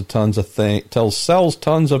sells tons of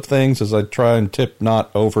things as I try and tip,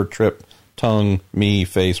 not over, trip, tongue, me,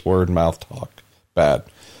 face, word, mouth, talk. Bad.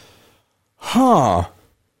 All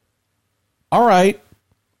right.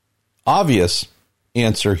 Obvious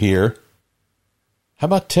answer here. How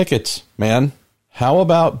about tickets, man? How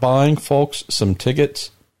about buying folks some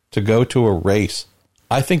tickets to go to a race?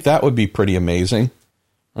 I think that would be pretty amazing,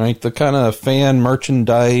 right? The kind of fan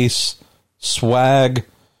merchandise, swag.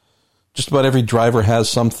 Just about every driver has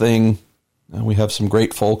something. We have some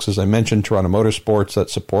great folks, as I mentioned, Toronto Motorsports, that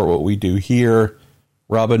support what we do here.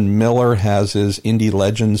 Robin Miller has his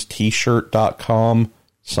IndyLegendsT-shirt.com,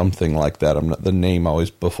 something like that. The name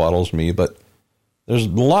always befuddles me, but there's a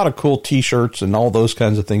lot of cool T-shirts and all those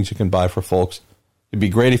kinds of things you can buy for folks. It'd be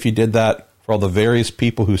great if you did that for all the various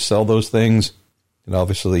people who sell those things. It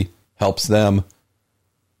obviously helps them.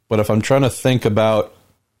 But if I'm trying to think about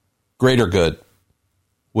greater good,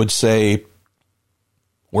 would say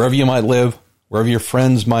wherever you might live, wherever your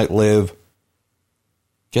friends might live,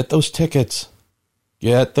 get those tickets.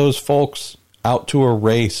 Get those folks out to a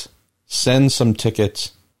race. Send some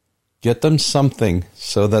tickets. Get them something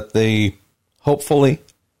so that they hopefully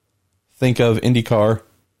think of IndyCar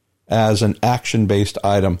as an action-based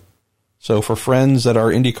item. So for friends that are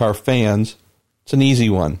IndyCar fans, it's an easy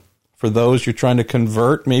one. For those you're trying to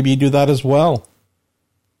convert, maybe you do that as well.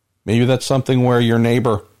 Maybe that's something where your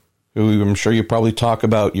neighbor, who I'm sure you probably talk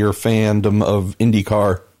about your fandom of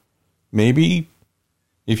IndyCar, maybe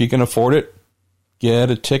if you can afford it,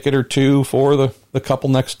 get a ticket or two for the couple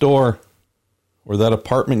next door, or that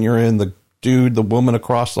apartment you're in, the dude, the woman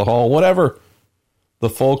across the hall, whatever. The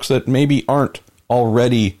folks that maybe aren't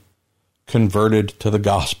already converted to the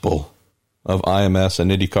gospel of IMS and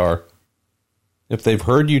IndyCar. If they've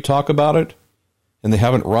heard you talk about it and they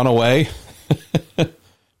haven't run away,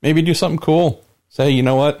 maybe do something cool. Say, you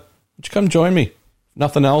know what? Would you come join me?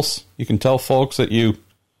 Nothing else. You can tell folks that you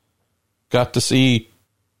got to see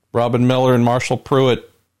Robin Miller and Marshall Pruitt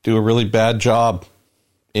do a really bad job,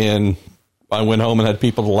 and I went home and had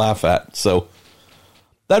people to laugh at. So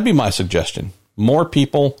that'd be my suggestion. More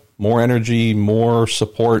people, more energy, more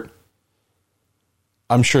support.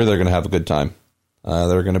 I'm sure they're going to have a good time.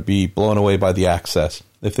 They're going to be blown away by the access.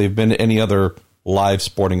 If they've been to any other live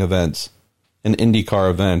sporting events, an IndyCar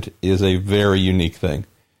event is a very unique thing.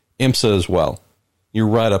 IMSA as well. You're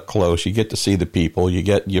right up close. You get to see the people.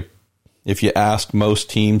 If you ask most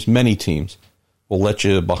teams, many teams will let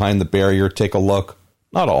you behind the barrier, take a look.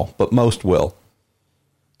 Not all, but most will.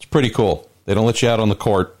 It's pretty cool. They don't let you out on the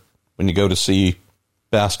court when you go to see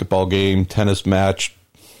basketball game, tennis match,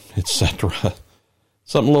 etc.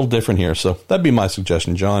 Something a little different here. So that'd be my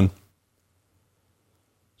suggestion, John.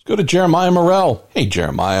 Let's go to Jeremiah Morrell. Hey,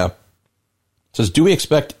 Jeremiah. Says, do we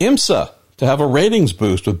expect IMSA to have a ratings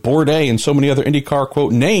boost with Bourdais and so many other IndyCar,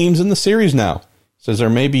 quote, names in the series now? Says there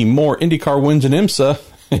may be more IndyCar wins in IMSA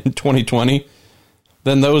in 2020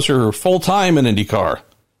 than those who are full-time in IndyCar.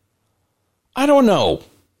 I don't know.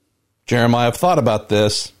 Jeremiah, I've thought about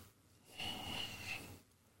this.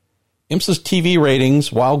 IMSA's TV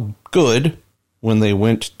ratings, while good, when they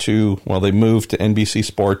moved to NBC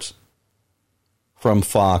Sports from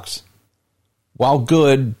Fox, while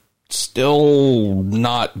good, still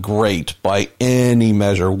not great by any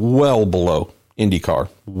measure, well below IndyCar,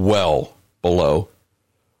 well below.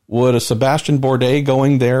 Would a Sebastian Bourdais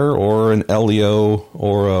going there, or an Elio,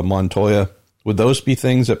 or a Montoya, would those be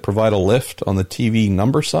things that provide a lift on the TV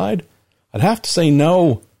number side? I'd have to say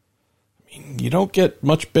no. I mean, you don't get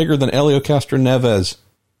much bigger than Elio Castroneves in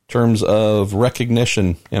terms of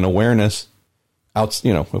recognition and awareness.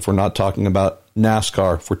 If we're not talking about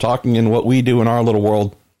NASCAR, if we're talking in what we do in our little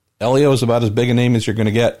world, Elio is about as big a name as you're going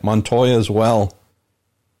to get. Montoya as well.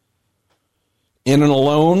 In and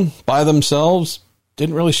alone, by themselves,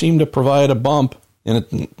 didn't really seem to provide a bump. And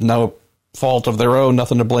it, no fault of their own,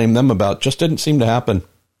 nothing to blame them about. Just didn't seem to happen.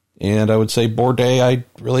 And I would say Bourdais, I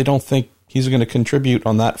really don't think he's going to contribute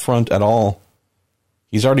on that front at all.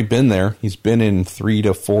 He's already been there. He's been in 3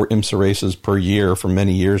 to 4 IMSA races per year for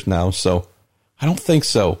many years now. So I don't think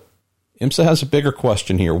so. IMSA has a bigger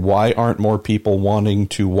question here. Why aren't more people wanting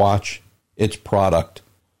to watch its product?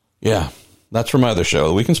 Yeah, that's for my other show,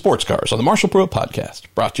 The Week in Sports Cars, on the Marshall Pruitt Podcast,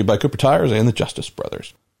 brought to you by Cooper Tires and the Justice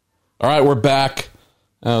Brothers. All right, we're back.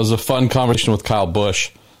 It was a fun conversation with Kyle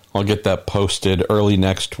Busch. I'll get that posted early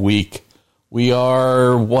next week. We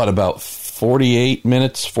are, about 49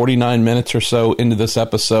 minutes or so into this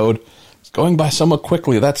episode. It's going by somewhat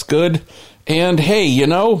quickly. That's good. And hey,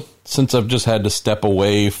 since I've just had to step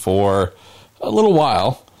away for a little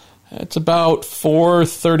while, it's about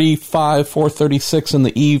 4:35, 4:36 in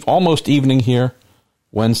the almost evening here.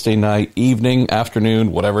 Wednesday night, evening,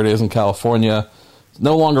 afternoon, whatever it is in California. It's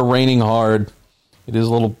no longer raining hard. It is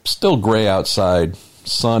still gray outside.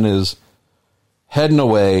 Sun is heading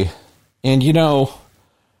away. And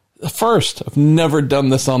first, I've never done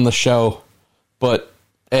this on the show, but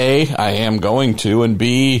A, I am going to, and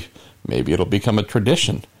B, maybe it'll become a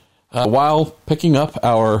tradition. While picking up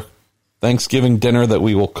our Thanksgiving dinner that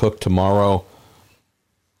we will cook tomorrow,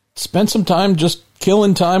 spend some time just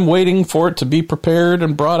killing time waiting for it to be prepared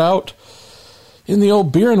and brought out in the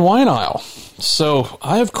old beer and wine aisle. So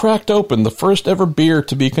I have cracked open the first ever beer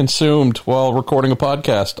to be consumed while recording a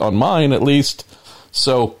podcast, on mine at least.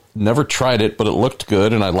 So never tried it, but it looked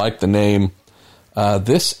good and I liked the name.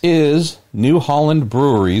 This is New Holland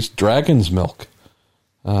Brewery's Dragon's Milk.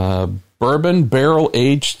 Bourbon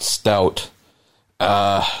barrel-aged stout.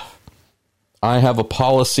 I have a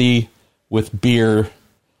policy with beer.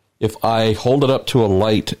 If I hold it up to a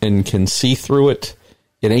light and can see through it,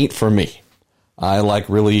 it ain't for me. I like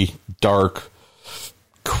really dark,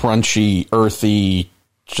 crunchy, earthy,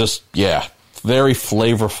 very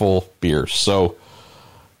flavorful beer. So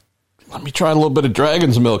let me try a little bit of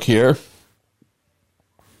Dragon's Milk here.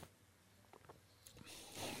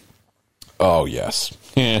 Oh, yes.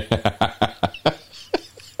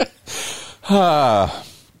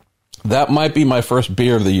 That might be my first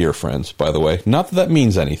beer of the year, friends, by the way. Not that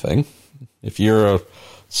means anything. If you're a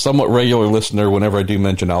somewhat regular listener, whenever I do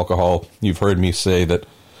mention alcohol, you've heard me say that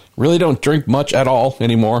Really don't drink much at all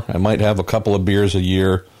anymore. I might have a couple of beers a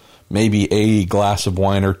year, maybe a glass of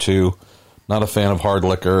wine or two. Not a fan of hard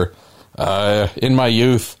liquor. In my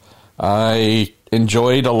youth, I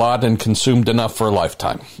enjoyed a lot and consumed enough for a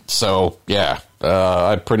lifetime. So, yeah,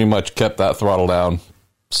 I pretty much kept that throttle down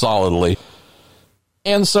solidly.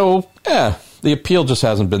 And so, the appeal just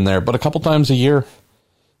hasn't been there. But a couple times a year,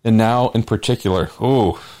 and now in particular,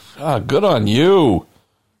 good on you,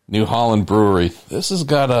 New Holland Brewery. This has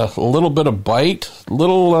got a little bit of bite,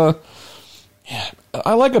 I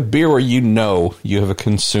like a beer where you have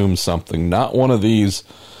consumed something, not one of these,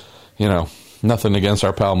 nothing against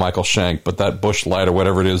our pal Michael Shank, but that Busch Light or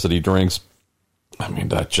whatever it is that he drinks, I mean,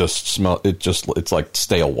 that just it's like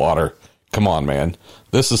stale water. Come on, man.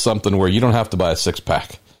 This is something where you don't have to buy a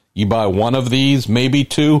 6-pack. You buy one of these, maybe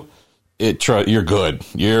two, you're good.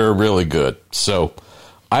 You're really good. So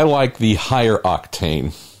I like the higher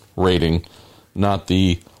octane rating, not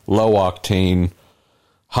the low octane,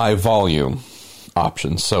 high volume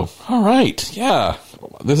option. So, all right. Yeah,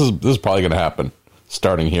 this is probably going to happen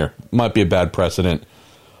starting here. Might be a bad precedent.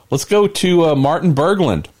 Let's go to Martin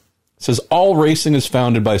Berglund. It says, all racing is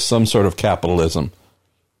founded by some sort of capitalism.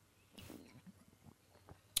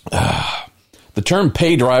 The term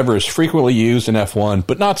pay driver is frequently used in F1,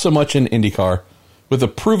 but not so much in IndyCar, with a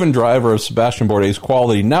proven driver of Sebastian Bourdais'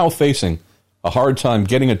 quality now facing a hard time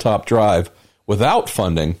getting a top drive without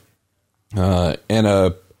funding, and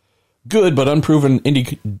a good but unproven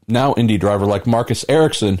Indy driver like Marcus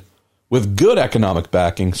Ericsson with good economic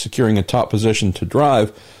backing securing a top position to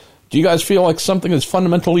drive. Do you guys feel like something is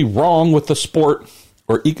fundamentally wrong with the sport,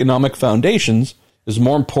 or economic foundations is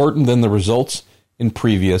more important than the results in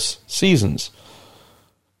previous seasons?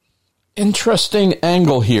 Interesting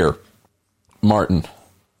angle here, Martin.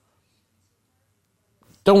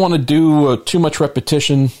 Don't want to do too much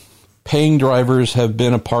repetition. Paying drivers have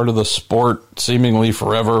been a part of the sport seemingly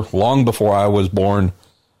forever, long before I was born.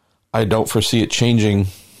 I don't foresee it changing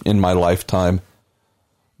in my lifetime.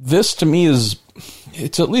 This, to me,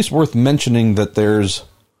 it's at least worth mentioning that there's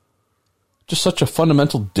just such a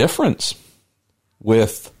fundamental difference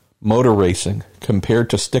with motor racing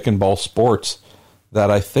compared to stick and ball sports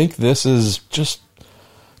that I think this is just,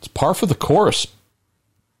 it's par for the course.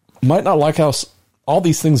 Might not like how all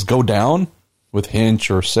these things go down with Hinch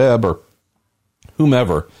or Seb or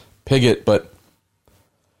whomever, Piggott, but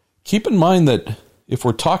keep in mind that if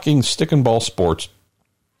we're talking stick and ball sports,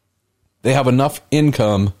 they have enough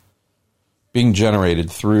income being generated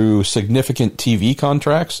through significant TV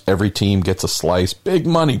contracts. Every team gets a slice. Big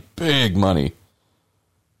money, big money.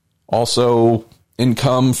 Also,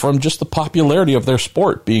 income from just the popularity of their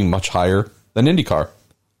sport being much higher than IndyCar.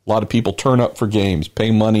 A lot of people turn up for games,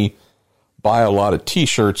 pay money, buy a lot of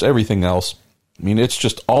T-shirts, everything else. I mean, it's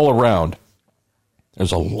just all around.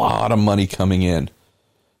 There's a lot of money coming in.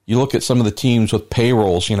 You look at some of the teams with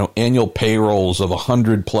payrolls, annual payrolls of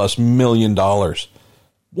 $100+ million.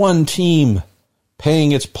 One team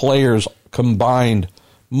paying its players combined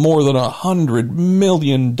more than $100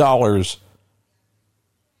 million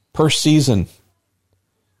per season.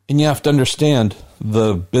 And you have to understand,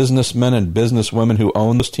 the businessmen and businesswomen who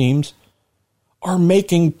own those teams are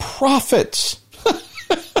making profits.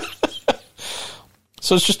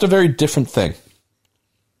 So it's just a very different thing.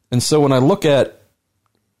 And so when I look at,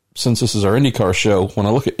 since this is our IndyCar show, when I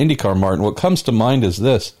look at IndyCar, Martin, what comes to mind is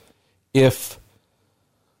this. If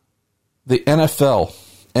the NFL,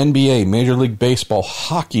 NBA, Major League Baseball,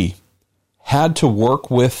 hockey had to work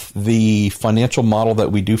with the financial model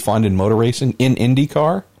that we do find in motor racing in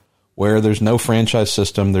IndyCar, where there's no franchise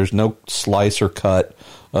system, there's no slice or cut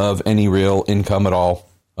of any real income at all,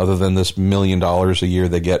 other than this $1 million a year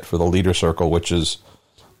they get for the leader circle, which is,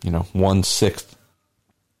 1/6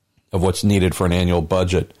 of what's needed for an annual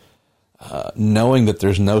budget. Knowing that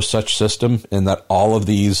there's no such system and that all of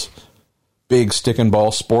these big stick and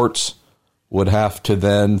ball sports would have to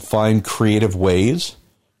then find creative ways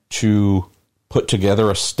to put together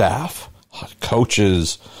a staff,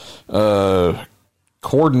 coaches,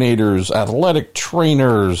 coordinators, athletic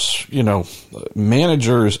trainers,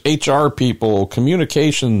 managers, HR people,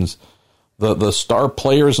 communications, the star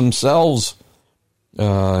players themselves,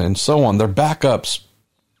 and so on, their backups.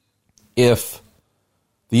 If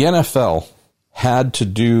the NFL had to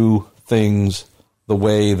do things the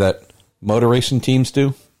way that motor racing teams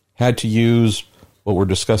do, had to use what we're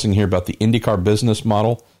discussing here about the IndyCar business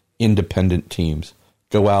model, independent teams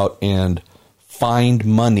go out and find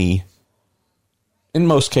money. In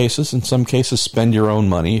most cases, in some cases, spend your own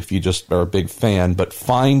money if you just are a big fan, but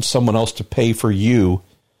find someone else to pay for you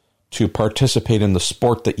to participate in the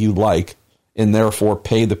sport that you like and therefore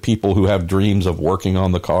pay the people who have dreams of working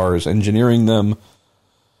on the cars, engineering them,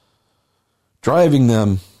 driving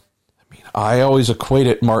them. I mean, I always equate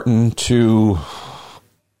it, Martin, to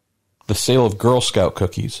the sale of Girl Scout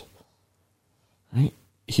cookies. Right?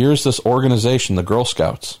 Here's this organization, the Girl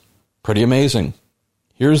Scouts. Pretty amazing.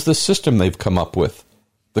 Here's the system they've come up with.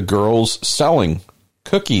 The girls selling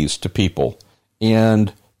cookies to people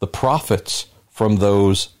and the profits from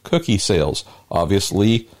those cookie sales.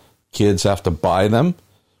 Obviously, kids have to buy them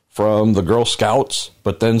from the Girl Scouts,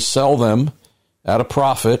 but then sell them at a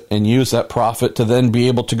profit and use that profit to then be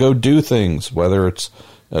able to go do things, whether it's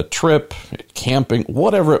a trip, camping,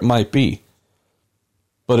 whatever it might be.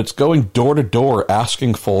 But it's going door to door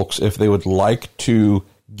asking folks if they would like to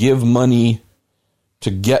give money to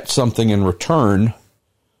get something in return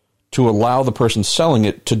to allow the person selling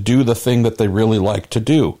it to do the thing that they really like to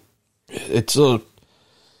do. It's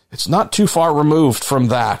not too far removed from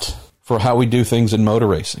that for how we do things in motor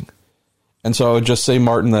racing. And so I would just say,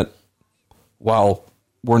 Martin, that while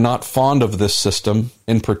we're not fond of this system,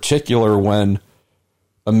 in particular when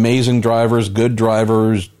amazing drivers, good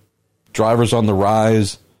drivers, drivers on the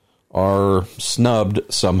rise are snubbed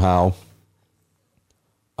somehow,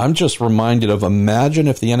 I'm just reminded of, imagine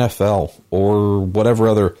if the NFL or whatever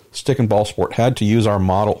other stick and ball sport had to use our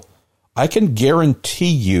model. I can guarantee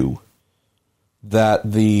you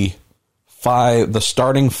that the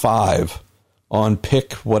starting five on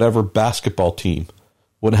pick whatever basketball team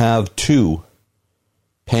would have two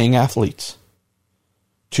paying athletes.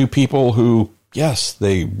 Two people who, yes,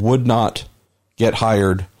 they would not get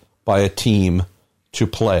hired by a team to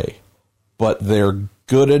play, but they're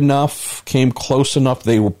good enough, came close enough,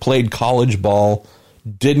 they played college ball,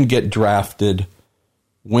 didn't get drafted,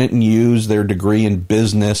 went and used their degree in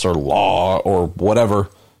business or law or whatever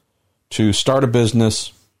to start a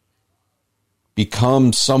business,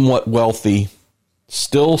 become somewhat wealthy,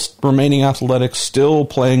 still remaining athletic, still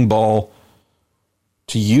playing ball,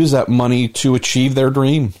 to use that money to achieve their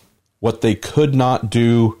dream, what they could not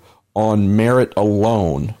do on merit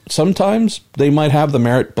alone. Sometimes they might have the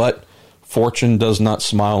merit, but fortune does not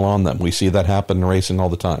smile on them. We see that happen in racing all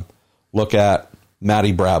the time. Look at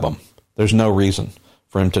Matty Brabham. There's no reason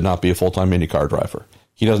for him to not be a full-time IndyCar driver.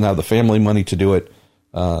 He doesn't have the family money to do it.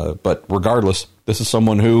 But regardless, this is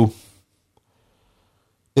someone who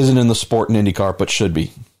isn't in the sport in IndyCar, but should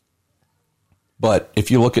be. But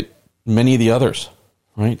if you look at many of the others,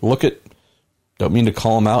 right? Don't mean to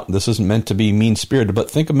call him out. This isn't meant to be mean-spirited, but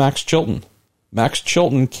think of Max Chilton. Max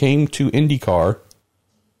Chilton came to IndyCar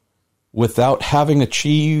without having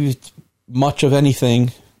achieved much of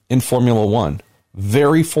anything in Formula One.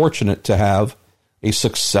 Very fortunate to have a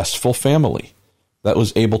successful family that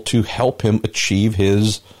was able to help him achieve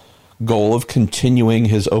his goal of continuing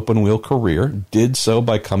his open-wheel career, did so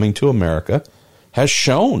by coming to America, has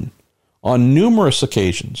shown on numerous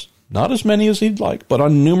occasions, not as many as he'd like, but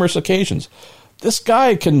on numerous occasions, this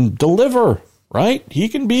guy can deliver, right? He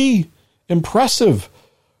can be impressive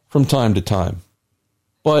from time to time.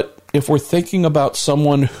 But if we're thinking about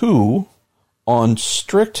someone who, on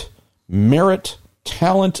strict merit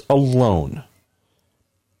talent alone,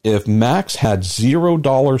 if Max had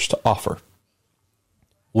 $0 to offer,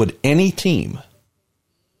 would any team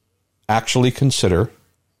actually consider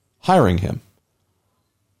hiring him?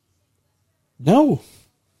 No,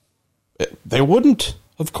 they wouldn't.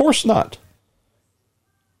 Of course not.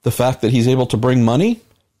 The fact that he's able to bring money,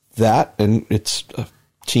 that, and it's a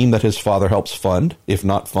team that his father helps fund, if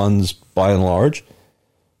not funds by and large,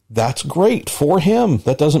 that's great for him.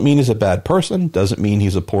 That doesn't mean he's a bad person, doesn't mean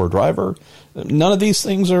he's a poor driver. None of these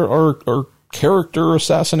things are character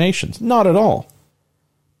assassinations. Not at all.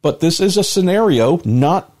 But this is a scenario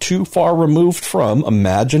not too far removed from,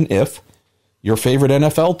 imagine if your favorite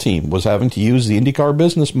NFL team was having to use the IndyCar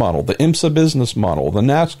business model, the IMSA business model, the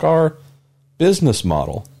NASCAR business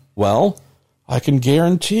model. Well, I can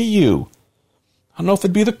guarantee you, I don't know if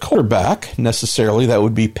it'd be the quarterback necessarily that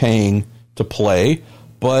would be paying to play,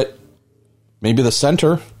 but maybe the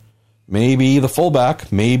center, maybe the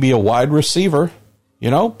fullback, maybe a wide receiver.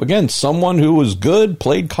 You know, again, someone who was good,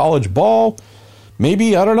 played college ball.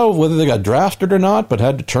 Maybe, I don't know whether they got drafted or not, but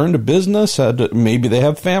had to turn to business. Maybe they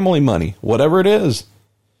have family money, whatever it is,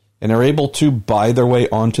 and are able to buy their way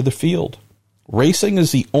onto the field. Racing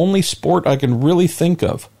is the only sport I can really think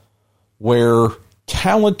of where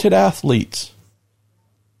talented athletes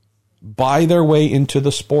buy their way into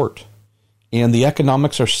the sport. And the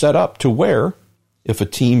economics are set up to where, if a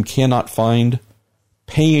team cannot find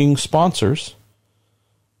paying sponsors,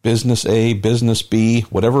 business A, business B,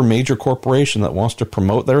 whatever major corporation that wants to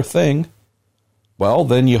promote their thing, well,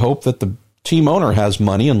 then you hope that the team owner has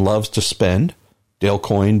money and loves to spend, Dale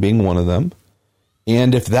Coyne being one of them.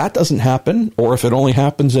 And if that doesn't happen, or if it only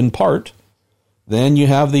happens in part, then you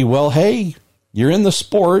have the, well, hey, you're in the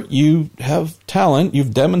sport, you have talent,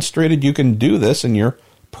 you've demonstrated you can do this, and you're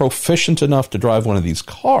proficient enough to drive one of these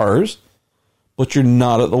cars, but you're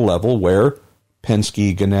not at the level where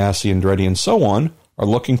Penske, Ganassi, Andretti, and so on are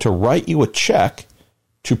looking to write you a check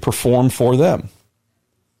to perform for them.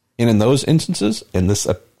 And in those instances, and this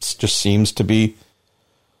just seems to be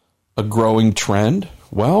a growing trend,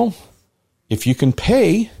 well, if you can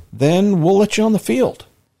pay, then we'll let you on the field.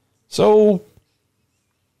 So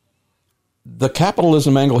the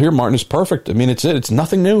capitalism angle here, Martin, is perfect. I mean, it's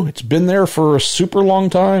nothing new. It's been there for a super long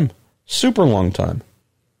time. Super long time.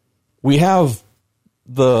 We have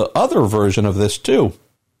the other version of this, too.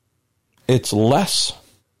 It's less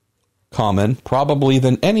common, probably,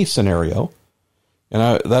 than any scenario.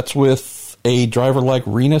 And that's with a driver like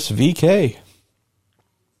Rinus VeeKay.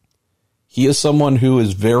 He is someone who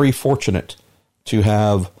is very fortunate to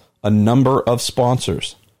have a number of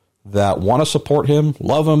sponsors that want to support him,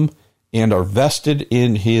 love him, and are vested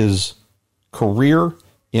in his career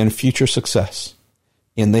and future success.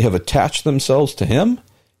 And they have attached themselves to him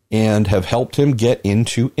and have helped him get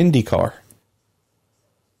into IndyCar.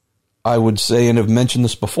 I would say, and have mentioned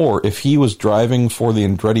this before, if he was driving for the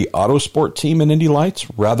Andretti Autosport team in Indy Lights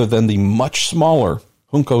rather than the much smaller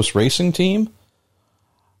Juncos Racing team,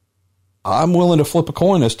 I'm willing to flip a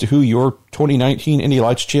coin as to who your 2019 Indy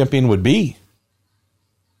Lights champion would be.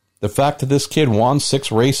 The fact that this kid won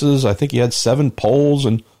 6 races, I think he had 7 poles,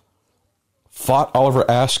 and fought Oliver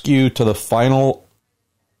Askew to the final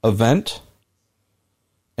event,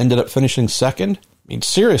 ended up finishing second. I mean,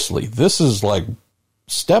 seriously, this is like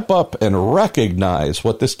step up and recognize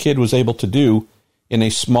what this kid was able to do in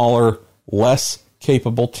a smaller, less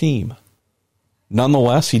capable team.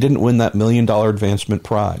 Nonetheless, he didn't win that $1 million advancement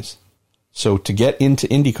prize. So to get into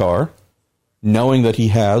IndyCar, knowing that he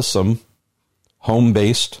has some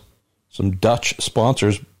home-based, some Dutch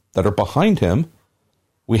sponsors that are behind him,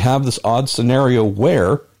 we have this odd scenario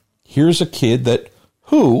where here's a kid that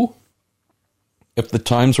who, if the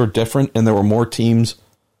times were different and there were more teams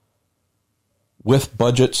with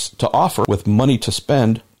budgets to offer, with money to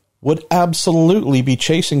spend, would absolutely be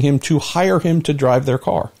chasing him to hire him to drive their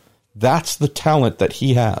car. That's the talent that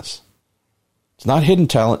he has. It's not hidden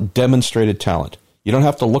talent, demonstrated talent. You don't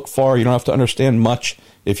have to look far. You don't have to understand much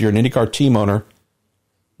if you're an IndyCar team owner.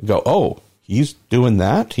 Go, oh, he's doing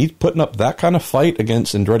that? He's putting up that kind of fight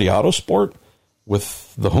against Andretti Autosport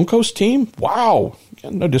with the Juncos team? Wow.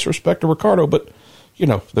 Again, no disrespect to Ricardo, but, you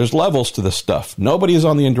know, there's levels to this stuff. Nobody is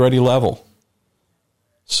on the Andretti level.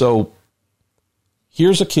 So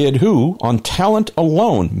here's a kid who, on talent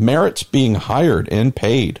alone, merits being hired and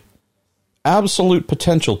paid. Absolute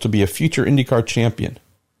potential to be a future IndyCar champion.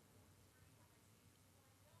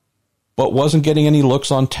 But wasn't getting any looks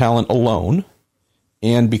on talent alone.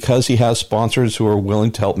 And because he has sponsors who are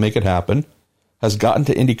willing to help make it happen, has gotten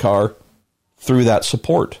to IndyCar through that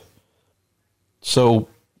support. So,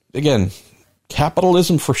 again,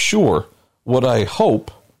 capitalism for sure. What I hope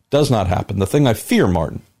does not happen. The thing I fear,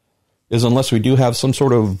 Martin, is unless we do have some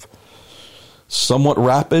sort of somewhat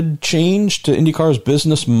rapid change to IndyCar's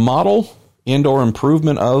business model and or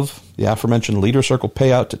improvement of the aforementioned leader circle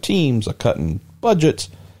payout to teams, a cut in budgets,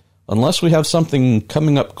 unless we have something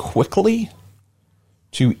coming up quickly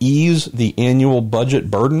to ease the annual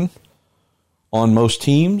budget burden on most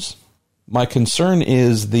teams, my concern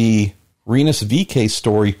is the Rinus VeeKay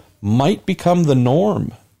story might become the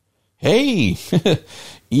norm. Hey,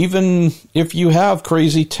 even if you have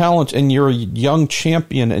crazy talent and you're a young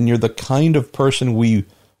champion and you're the kind of person we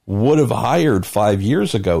would have hired 5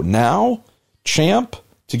 years ago, now, champ,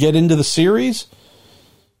 to get into the series,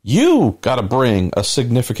 you got to bring a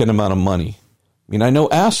significant amount of money. I mean, I know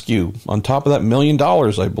Askew, on top of that $1 million,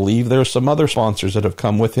 I believe there's some other sponsors that have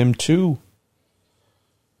come with him too.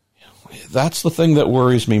 That's the thing that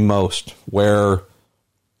worries me most, where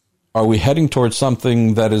are we heading towards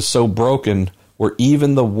something that is so broken where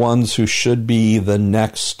even the ones who should be the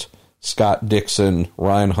next Scott Dixon,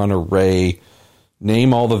 Ryan Hunter-Reay,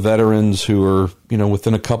 name all the veterans who are,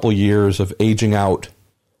 within a couple years of aging out.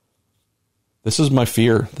 This is my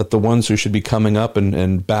fear, that the ones who should be coming up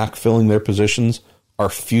and backfilling their positions are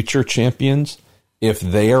future champions. If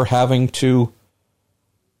they are having to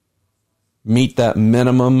meet that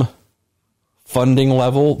minimum funding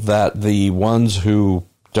level that the ones who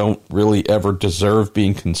don't really ever deserve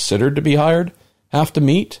being considered to be hired have to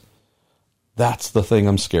meet, that's the thing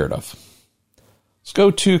I'm scared of. Let's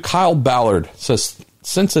go to Kyle Ballard. It says,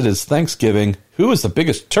 since it is Thanksgiving, who is the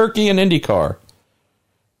biggest turkey in IndyCar?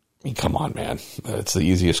 mean, come on, man. It's the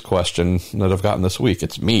easiest question that I've gotten this week.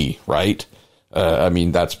 It's me, right? I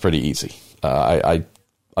mean, that's pretty easy. I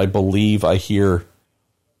believe I hear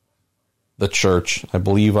the church. I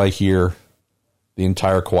believe I hear the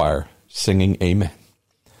entire choir singing amen.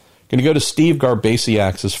 Going to go to Steve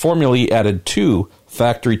Garbasiak's. Formula E added 2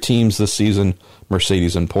 factory teams this season,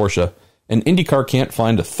 Mercedes and Porsche, and IndyCar can't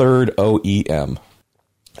find a third OEM.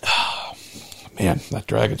 Oh, man, that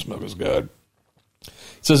dragon smoke is good. It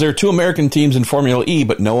says there are 2 American teams in Formula E,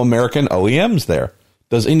 but no American OEMs there.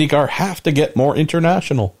 Does IndyCar have to get more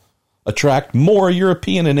international? Attract more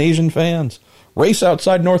European and Asian fans? Race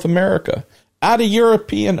outside North America? Add a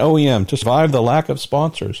European OEM to survive the lack of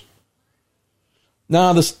sponsors?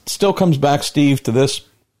 Now, this still comes back, Steve, to this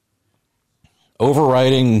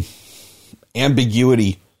overriding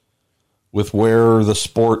ambiguity with where the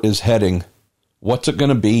sport is heading. What's it going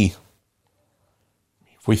to be?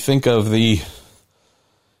 If we think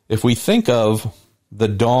of the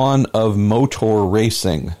dawn of motor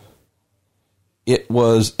racing, it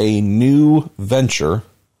was a new venture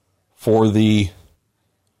for the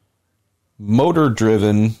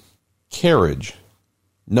motor-driven carriage.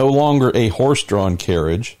 No longer a horse-drawn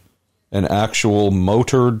carriage, an actual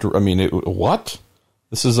motor. What?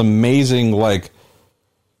 This is amazing, like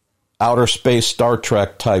outer space Star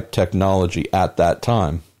Trek type technology at that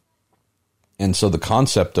time. And so the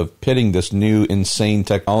concept of pitting this new insane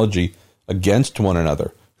technology against one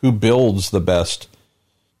another, who builds the best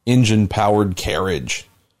engine-powered carriage,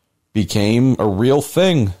 became a real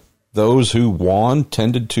thing. Those who won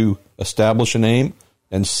tended to establish a name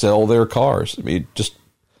and sell their cars. I mean, just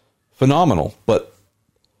phenomenal. But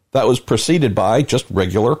that was preceded by just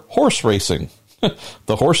regular horse racing.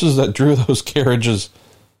 The horses that drew those carriages,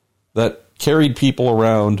 that carried people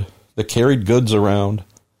around, that carried goods around,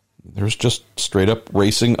 there's just straight up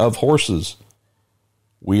racing of horses.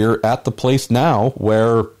 We're at the place now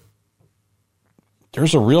where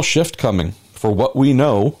there's a real shift coming for what we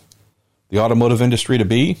know the automotive industry to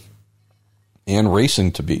be and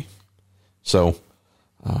racing to be. So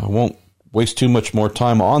I won't waste too much more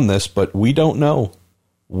time on this, but we don't know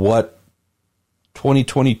what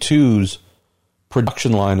 2022's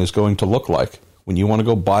production line is going to look like when you want to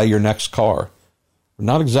go buy your next car. We're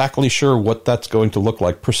not exactly sure what that's going to look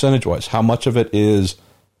like percentage-wise. How much of it is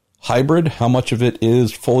hybrid? How much of it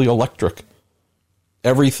is fully electric?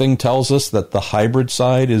 Everything tells us that the hybrid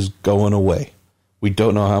side is going away. We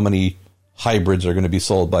don't know how many hybrids are going to be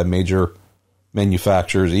sold by major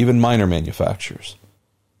manufacturers, even minor manufacturers.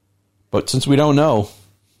 But since we don't know,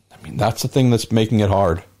 I mean, that's the thing that's making it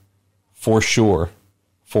hard, for sure,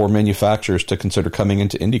 for manufacturers to consider coming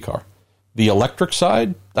into IndyCar. The electric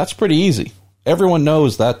side, that's pretty easy. Everyone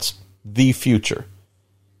knows that's the future.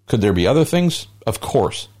 Could there be other things? Of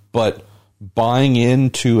course. But buying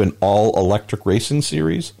into an all-electric racing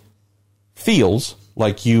series feels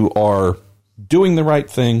like you are doing the right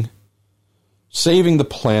thing, saving the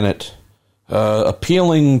planet,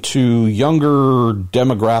 appealing to younger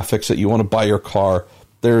demographics that you want to buy your car.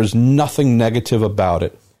 There's nothing negative about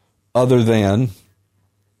it other than,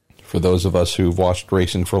 for those of us who've watched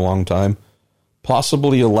racing for a long time,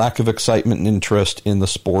 possibly a lack of excitement and interest in the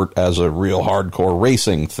sport as a real hardcore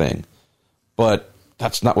racing thing. But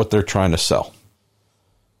that's not what they're trying to sell.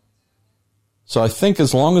 So I think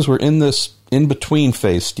as long as we're in this in-between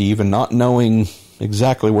phase, Steve, and not knowing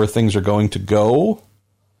exactly where things are going to go,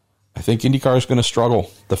 I think IndyCar is going to struggle.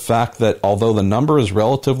 The fact that although the number is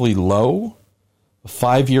relatively low, a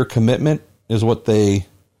 5-year commitment is what they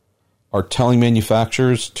are telling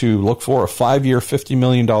manufacturers to look for. A 5-year, $50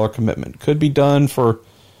 million commitment. Could be done for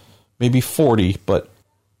maybe 40, but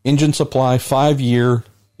engine supply, 5-year,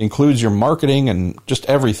 includes your marketing and just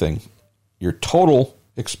everything. Your total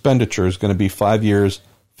expenditure is going to be 5 years,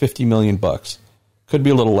 $50 million. Could be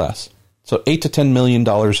a little less. So $8 to $10 million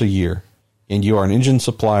a year. And you are an engine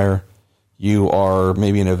supplier. You are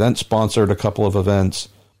maybe an event sponsor at a couple of events.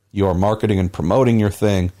 You are marketing and promoting your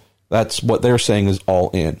thing. That's what they're saying is all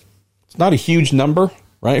in. It's not a huge number,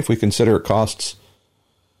 right? If we consider it costs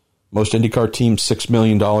most IndyCar teams $6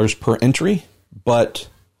 million per entry, but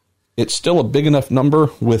it's still a big enough number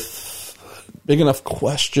with big enough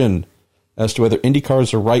question as to whether IndyCar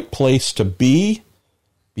is the right place to be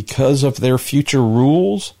because of their future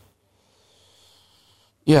rules.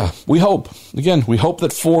 Yeah, we hope. Again, we hope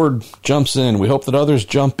that Ford jumps in. We hope that others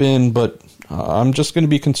jump in, but I'm just going to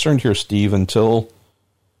be concerned here, Steve, until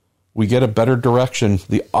we get a better direction.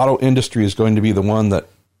 The auto industry is going to be the one that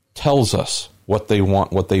tells us what they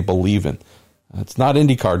want, what they believe in. It's not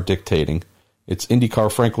IndyCar dictating. It's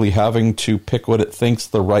IndyCar, frankly, having to pick what it thinks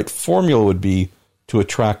the right formula would be to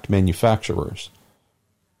attract manufacturers.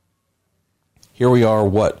 here we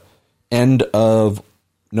are, end of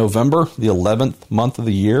November, the 11th month of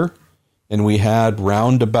the year, and we had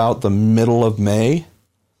round about the middle of May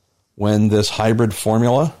when this hybrid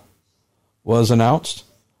formula was announced.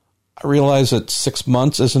 I realize that 6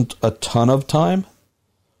 months isn't a ton of time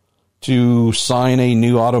to sign a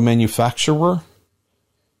new auto manufacturer,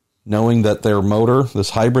 knowing that their motor, this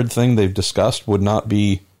hybrid thing they've discussed, would not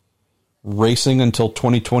be racing until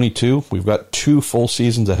 2022. We've got 2 full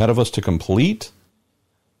seasons ahead of us to complete.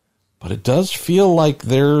 But it does feel like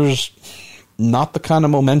there's not the kind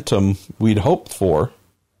of momentum we'd hoped for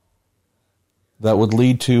that would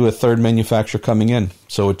lead to a third manufacturer coming in.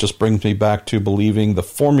 So it just brings me back to believing the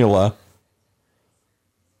formula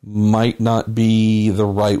might not be the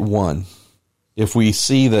right one. If we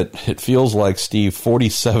see that it feels like, Steve,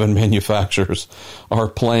 47 manufacturers are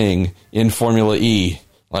playing in Formula E,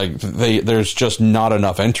 like there's just not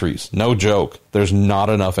enough entries. No joke. There's not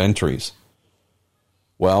enough entries.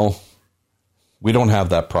 Well, we don't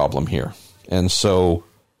have that problem here. And so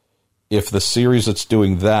if the series that's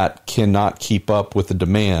doing that cannot keep up with the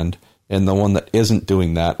demand, and the one that isn't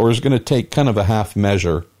doing that, or is going to take kind of a half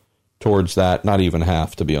measure towards that, not even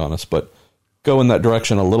half, to be honest, but go in that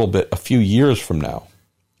direction a little bit a few years from now,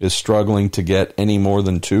 is struggling to get any more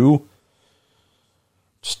than 2,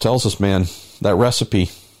 just tells us, man, that recipe,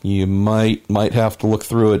 you might have to look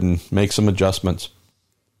through it and make some adjustments.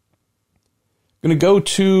 Going to go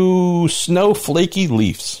to Snowflakey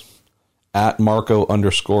Leafs at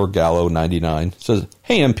Marco_Gallo99. Says,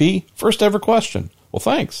 hey, MP, first ever question. Well,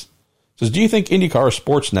 thanks. Says, do you think IndyCar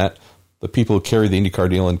Sportsnet, the people who carry the IndyCar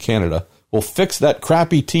deal in Canada, will fix that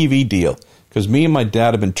crappy TV deal? Because me and my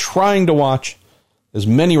dad have been trying to watch as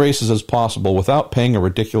many races as possible without paying a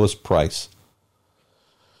ridiculous price.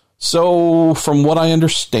 So, from what I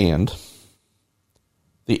understand,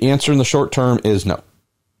 the answer in the short term is no.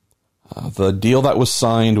 The deal that was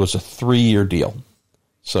signed was a 3-year deal.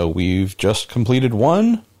 So we've just completed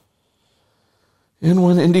one. And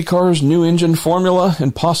when IndyCar's new engine formula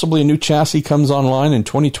and possibly a new chassis comes online in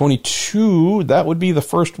 2022, that would be the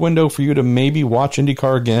first window for you to maybe watch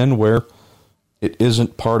IndyCar again, where it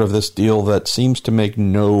isn't part of this deal that seems to make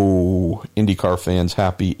no IndyCar fans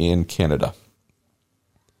happy in Canada.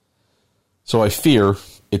 So I fear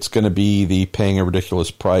it's going to be the paying a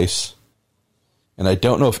ridiculous price. And I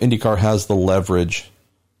don't know if IndyCar has the leverage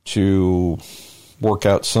to work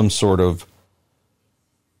out some sort of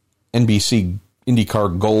NBC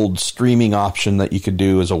IndyCar Gold streaming option that you could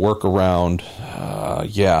do as a workaround.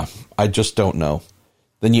 I just don't know.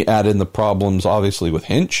 Then you add in the problems, obviously, with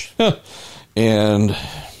Hinch. And a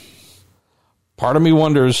lot of me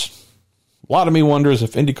wonders if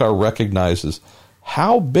IndyCar recognizes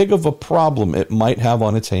how big of a problem it might have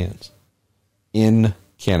on its hands in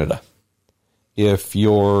Canada. If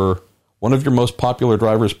you're one of your most popular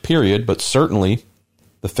drivers, period, but certainly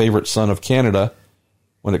the favorite son of Canada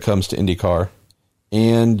when it comes to IndyCar,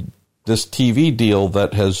 and this TV deal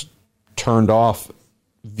that has turned off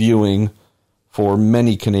viewing for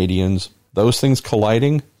many Canadians, those things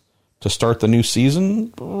colliding to start the new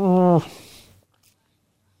season,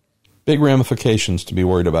 big ramifications to be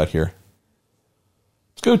worried about here.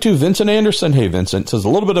 Let's go to Vincent Anderson. Hey, Vincent. Says, a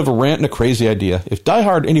little bit of a rant and a crazy idea. If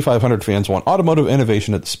diehard Indy 500 fans want automotive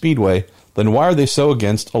innovation at the Speedway, then why are they so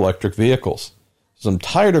against electric vehicles? Says, I'm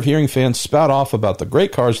tired of hearing fans spout off about the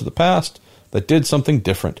great cars of the past that did something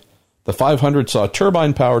different. The 500 saw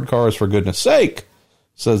turbine-powered cars, for goodness sake.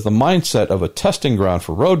 Says, the mindset of a testing ground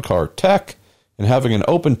for road car tech and having an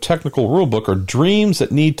open technical rulebook are dreams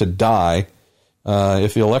that need to die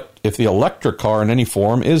if the electric car in any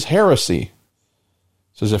form is heresy.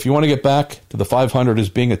 Says, if you want to get back to the 500 as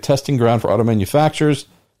being a testing ground for auto manufacturers,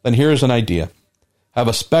 then here's an idea. Have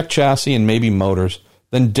a spec chassis and maybe motors.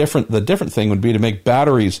 Then the different thing would be to make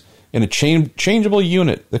batteries in a changeable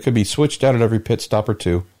unit that could be switched out at every pit stop or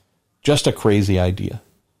two. Just a crazy idea.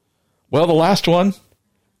 Well, the last one,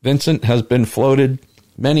 Vincent, has been floated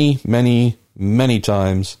many, many, many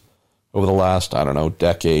times over the last,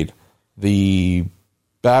 decade. The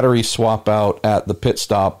battery swap out at the pit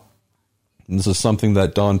stop. And this is something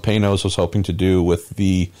that Don Panos was hoping to do with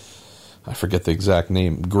the, I forget the exact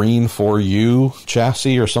name, Green 4U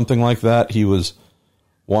chassis or something like that. He was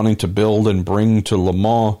wanting to build and bring to Le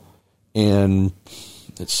Mans, and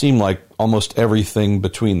it seemed like almost everything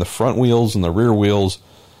between the front wheels and the rear wheels,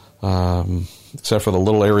 except for the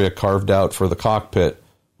little area carved out for the cockpit,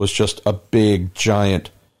 was just a big, giant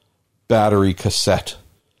battery cassette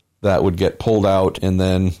that would get pulled out and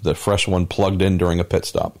then the fresh one plugged in during a pit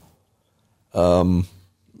stop. I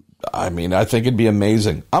think it'd be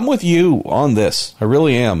amazing. I'm with you on this. I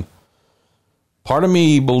really am. Part of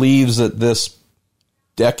me believes that this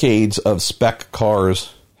decades of spec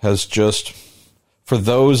cars has just, for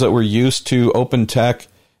those that were used to open tech,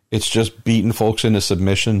 it's just beaten folks into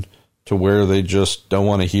submission to where they just don't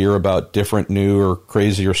want to hear about different, new, or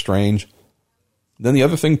crazy or strange. Then the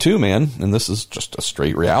other thing too, man, and this is just a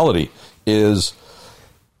straight reality, is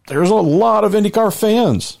there's a lot of IndyCar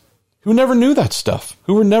fans who never knew that stuff,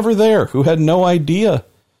 who were never there, who had no idea,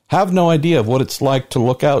 have no idea of what it's like to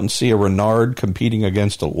look out and see a Renard competing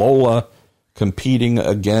against a Lola, competing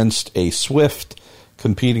against a Swift,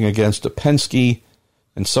 competing against a Penske,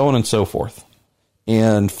 and so on and so forth.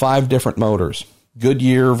 And 5 different motors.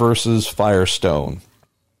 Goodyear versus Firestone.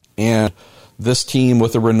 And this team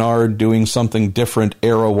with a Renard doing something different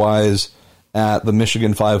aero-wise at the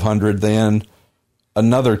Michigan 500 than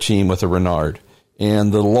another team with a Renard.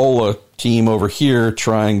 And the Lola team over here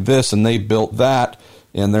trying this, and they built that,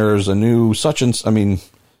 and there's a new such and... I mean,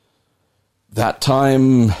 that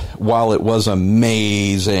time, while it was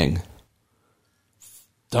amazing,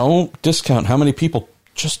 don't discount how many people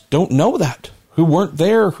just don't know that, who weren't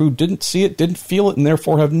there, who didn't see it, didn't feel it, and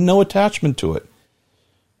therefore have no attachment to it.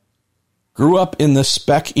 Grew up in the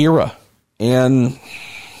spec era, and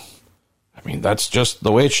I mean, that's just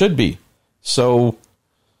the way it should be. So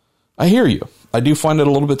I hear you. I do find it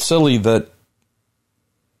a little bit silly that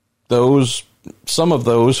some of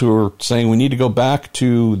those who are saying we need to go back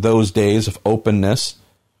to those days of openness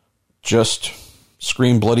just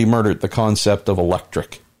scream bloody murder at the concept of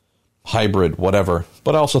electric, hybrid, whatever.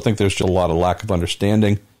 But I also think there's just a lot of lack of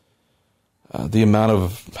understanding. The amount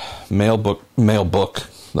of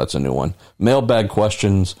mailbook, that's a new one, mailbag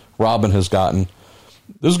questions Robin has gotten.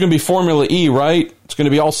 This is going to be Formula E, right? It's going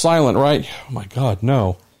to be all silent, right? Oh my God,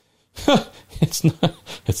 no. It's not.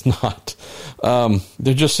 It's not.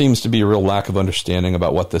 There just seems to be a real lack of understanding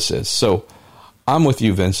about what this is. So I'm with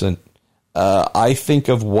you, Vincent. I think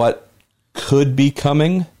of what could be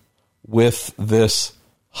coming with this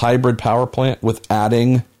hybrid power plant, with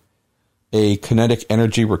adding a kinetic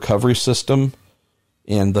energy recovery system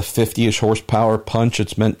and the 50-ish horsepower punch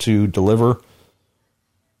it's meant to deliver.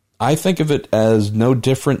 I think of it as no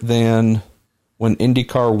different than when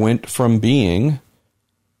IndyCar went from being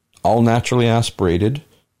all naturally aspirated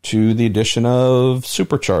to the addition of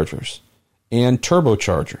superchargers and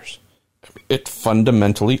turbochargers. It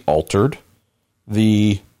fundamentally altered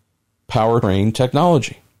the powertrain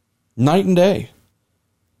technology, night and day.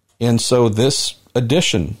 And so this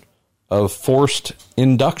addition of forced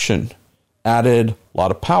induction added a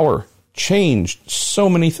lot of power, changed so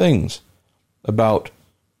many things about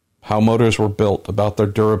how motors were built, about their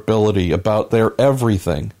durability, about their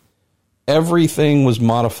everything. Everything was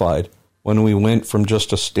modified when we went from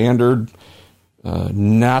just a standard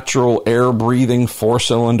natural air-breathing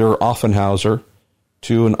 4-cylinder Offenhauser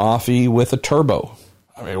to an Offie with a turbo.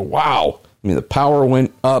 I mean, wow. I mean, the power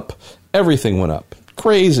went up. Everything went up.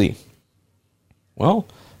 Crazy. Well,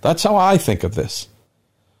 that's how I think of this.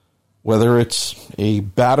 Whether it's a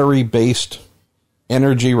battery-based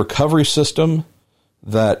energy recovery system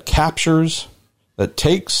that captures, that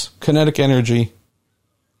takes kinetic energy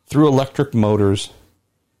through electric motors,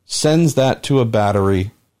 sends that to a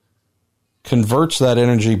battery, converts that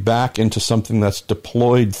energy back into something that's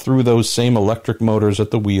deployed through those same electric motors at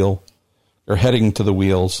the wheel, or heading to the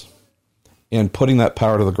wheels, and putting that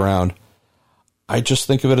power to the ground. I just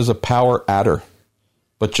think of it as a power adder,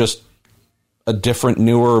 but just a different,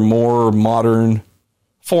 newer, more modern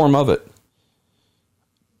form of it.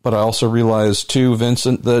 But I also realize, too,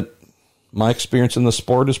 Vincent, that my experience in the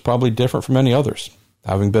sport is probably different from many others.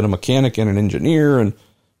 Having been a mechanic and an engineer, and,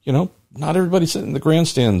 you know, not everybody sitting in the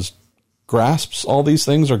grandstands grasps all these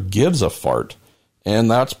things or gives a fart. And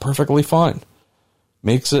that's perfectly fine.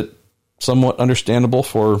 Makes it somewhat understandable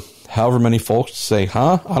for however many folks say,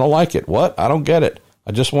 I don't like it. What? I don't get it.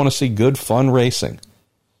 I just want to see good, fun racing.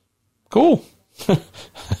 Cool.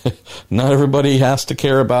 Not everybody has to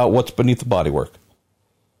care about what's beneath the bodywork.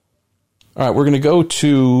 All right, we're going to go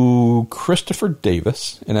to Christopher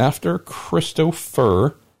Davis. And after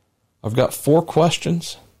Christopher, I've got 4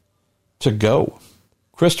 questions to go.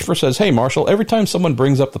 Christopher says, hey, Marshall, every time someone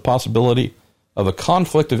brings up the possibility of a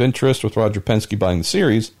conflict of interest with Roger Penske buying the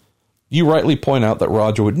series, you rightly point out that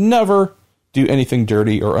Roger would never do anything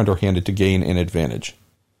dirty or underhanded to gain an advantage.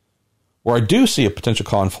 Where I do see a potential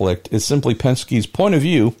conflict is simply Penske's point of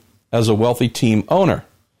view as a wealthy team owner.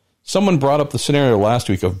 Someone brought up the scenario last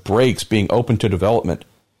week of brakes being open to development.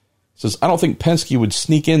 He says, I don't think Penske would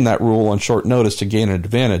sneak in that rule on short notice to gain an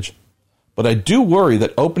advantage, but I do worry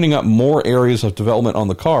that opening up more areas of development on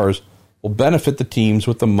the cars will benefit the teams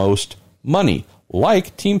with the most money,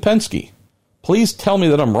 like Team Penske. Please tell me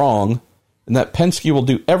that I'm wrong, and that Penske will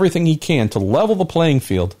do everything he can to level the playing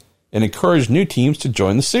field and encourage new teams to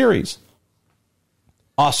join the series.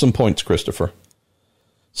 Awesome points, Christopher.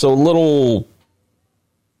 So a little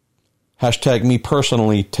hashtag me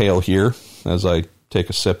personally tale here as I take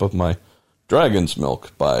a sip of my Dragon's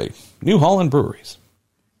Milk by New Holland Breweries.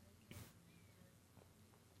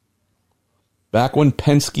 Back when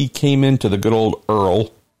Penske came into the good old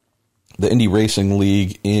Earl, the Indy Racing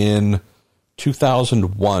League in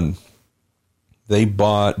 2001, they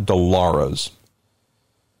bought Dallara's.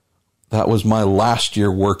 That was my last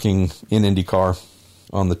year working in IndyCar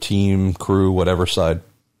on the team, crew, whatever side.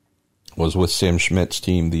 Was with Sam Schmidt's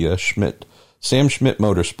team, the Sam Schmidt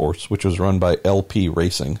Motorsports, which was run by LP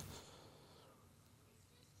Racing.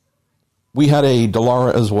 We had a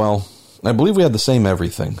Dallara as well. I believe we had the same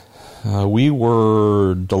everything. We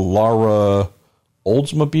were Dallara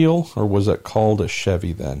Oldsmobile, or was that called a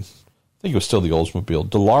Chevy then? I think it was still the Oldsmobile.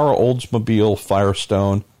 Dallara Oldsmobile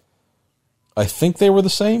Firestone. I think they were the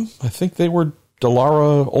same. I think they were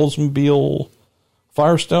Dallara Oldsmobile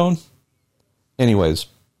Firestone. Anyways,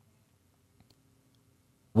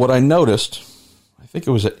 what I noticed, I think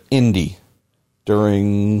it was at Indy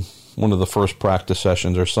during one of the first practice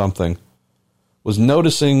sessions or something, was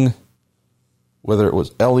noticing whether it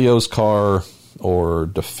was Elio's car or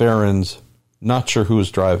DeFerrin's, not sure who was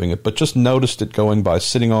driving it, but just noticed it going by,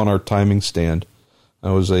 sitting on our timing stand.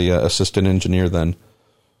 I was a assistant engineer then.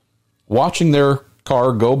 Watching their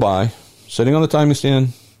car go by, sitting on the timing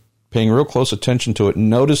stand, paying real close attention to it,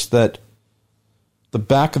 noticed that the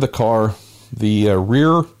back of the car, the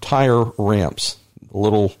rear tire ramps,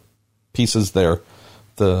 little pieces there,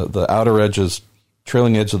 the outer edges,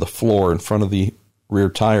 trailing edge of the floor in front of the rear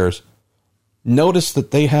tires, noticed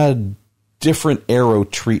that they had different aero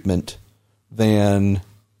treatment than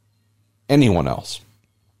anyone else.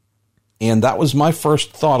 And that was my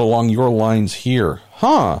first thought along your lines here.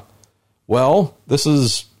 Well, this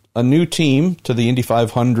is a new team to the Indy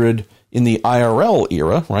 500 in the IRL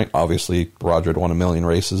era, right? Obviously, Roger had won a million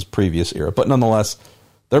races previous era, but nonetheless,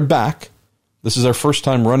 they're back. This is their first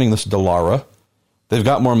time running this Dallara. They've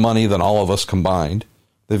got more money than all of us combined.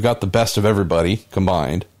 They've got the best of everybody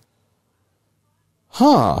combined.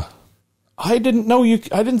 I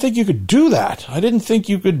didn't think you could do that. I didn't think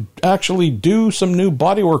you could actually do some new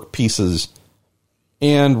bodywork pieces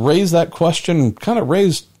and raise that question, kind of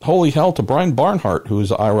raised holy hell to Brian Barnhart, who was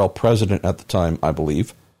the IRL president at the time, I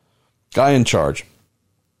believe. Guy in charge.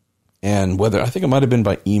 And I think it might have been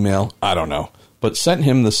by email, I don't know, but sent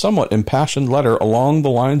him the somewhat impassioned letter along the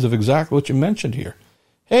lines of exactly what you mentioned here.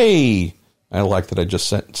 Hey, I like that I just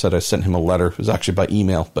said I sent him a letter. It was actually by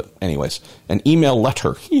email, but anyways, an email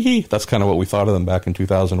letter. That's kind of what we thought of them back in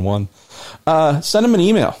 2001. Sent him an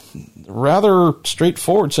email, rather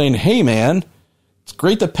straightforward, saying, hey man, it's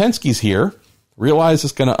great that Penske's here. Realize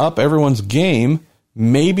it's going to up everyone's game.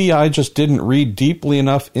 Maybe I just didn't read deeply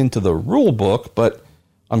enough into the rule book, but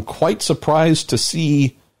I'm quite surprised to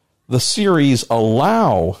see the series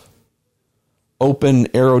allow open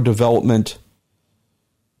aero development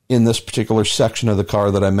in this particular section of the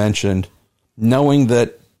car that I mentioned, knowing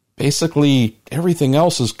that basically everything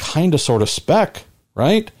else is kind of sort of spec,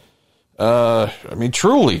 right?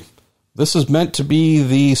 Truly, this is meant to be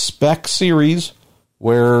the spec series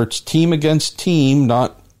where it's team against team,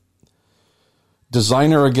 not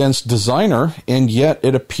designer against designer, and yet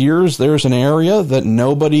it appears there's an area that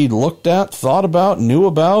nobody looked at, thought about, knew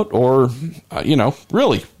about, or,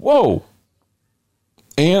 really, whoa.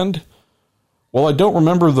 And, well, I don't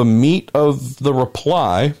remember the meat of the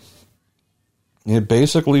reply. It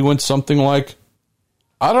basically went something like,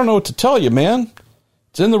 I don't know what to tell you, man.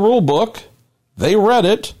 It's in the rule book. They read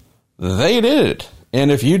it. They did it. And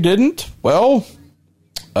if you didn't, well,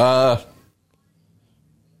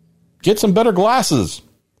 get some better glasses.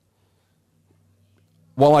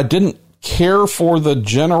 While I didn't care for the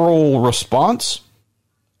general response,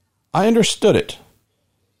 I understood it.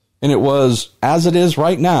 And it was, as it is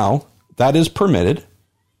right now, that is permitted.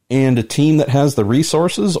 And a team that has the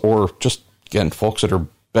resources, or just, again, folks that are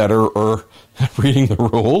better or reading the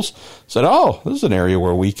rules, said, oh, this is an area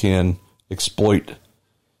where we can exploit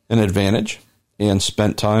an advantage, and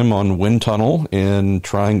spent time on wind tunnel and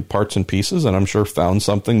trying parts and pieces, and I'm sure found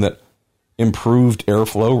something that improved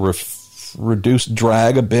airflow, reduced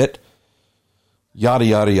drag a bit, yada,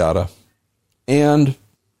 yada, yada. And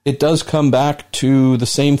it does come back to the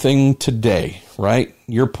same thing today, right?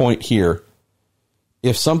 Your point here.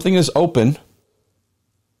 If something is open,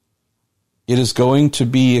 it is going to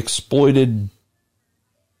be exploited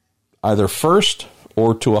either first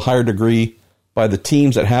or to a higher degree by the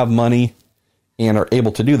teams that have money and are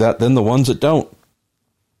able to do that than the ones that don't.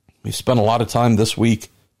 We spent a lot of time this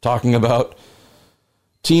week talking about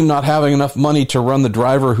team not having enough money to run the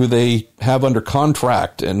driver who they have under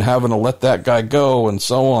contract and having to let that guy go and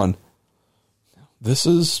so on. This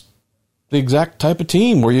is the exact type of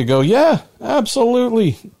team where you go, yeah,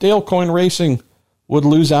 absolutely. Dale Coyne Racing would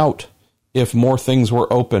lose out if more things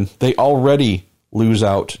were open. They already lose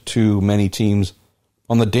out to many teams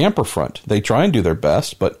on the damper front. They try and do their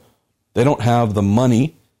best, but they don't have the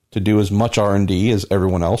money to do as much R&D as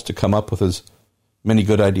everyone else, to come up with as many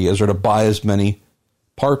good ideas or to buy as many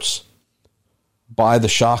parts, buy the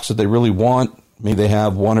shocks that they really want. Maybe they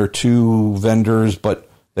have one or two vendors, but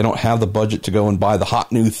they don't have the budget to go and buy the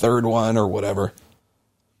hot new third one or whatever.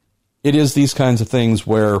 It is these kinds of things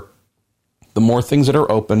where the more things that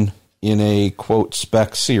are open in a, quote,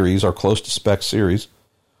 spec series or close to spec series,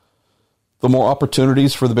 the more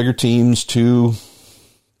opportunities for the bigger teams to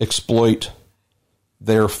exploit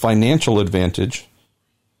their financial advantage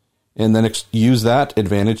and then use that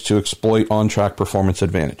advantage to exploit on-track performance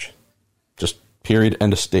advantage. Just period,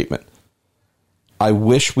 end of statement. I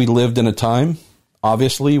wish we lived in a time,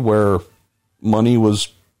 obviously, where money was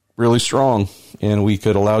really strong and we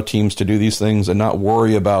could allow teams to do these things and not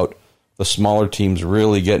worry about the smaller teams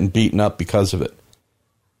really getting beaten up because of it.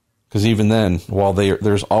 Because even then, while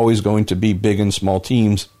there's always going to be big and small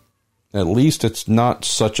teams, at least it's not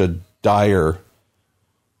such a dire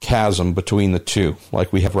chasm between the two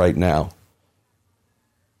like we have right now.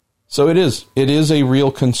 So it is a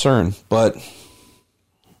real concern, but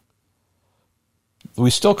we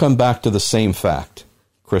still come back to the same fact,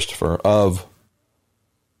 Christopher, of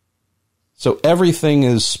so everything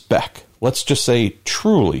is spec. Let's just say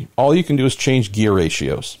truly, all you can do is change gear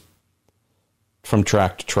ratios from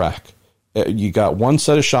track to track. You got one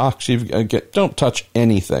set of shocks, don't touch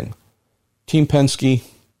anything. Team Penske,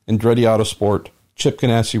 Andretti Autosport, Chip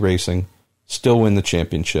Ganassi Racing still win the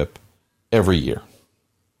championship every year.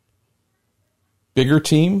 Bigger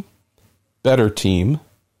team, better team,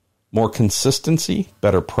 more consistency,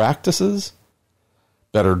 better practices,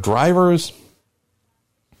 better drivers.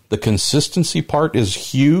 The consistency part is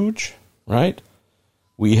huge, right?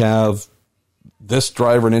 We have this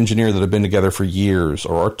driver and engineer that have been together for years,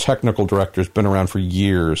 or our technical director has been around for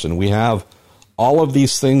years, and we have all of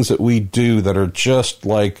these things that we do that are just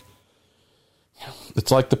like,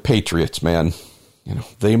 it's like the Patriots, man. You know,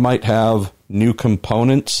 they might have new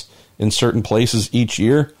components in certain places each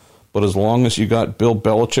year, but as long as you got Bill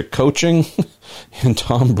Belichick coaching and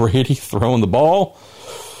Tom Brady throwing the ball,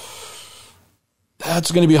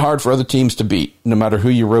 that's going to be hard for other teams to beat, no matter who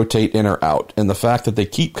you rotate in or out. And the fact that they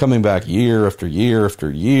keep coming back year after year after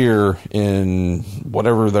year in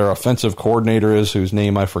whatever their offensive coordinator is, whose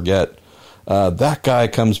name I forget, that guy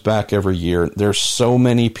comes back every year. There's so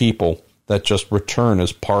many people that just return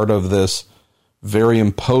as part of this very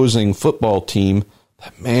imposing football team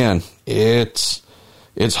that, man, it's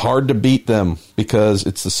hard to beat them because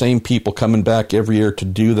it's the same people coming back every year to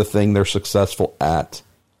do the thing they're successful at.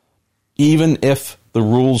 Even if the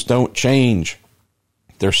rules don't change,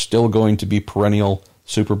 they're still going to be perennial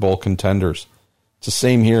Super Bowl contenders. It's the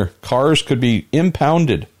same here. Cars could be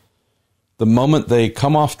impounded. The moment they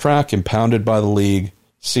come off track, impounded by the league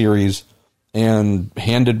series and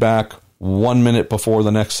handed back 1 minute before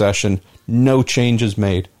the next session, no changes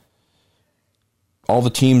made. All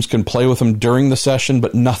the teams can play with them during the session,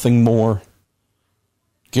 but nothing more.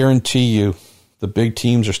 Guarantee you, the big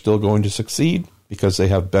teams are still going to succeed because they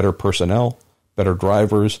have better personnel, better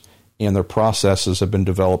drivers, and their processes have been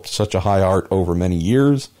developed to such a high art over many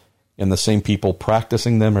years, and the same people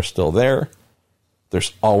practicing them are still there.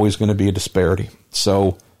 There's always going to be a disparity.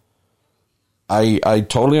 So I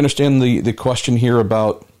totally understand the question here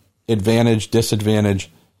about advantage, disadvantage.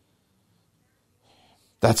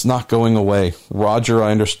 That's not going away. Roger,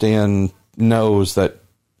 I understand, knows that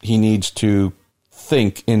he needs to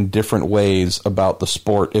think in different ways about the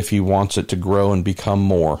sport if he wants it to grow and become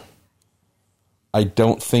more. I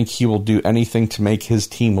don't think he will do anything to make his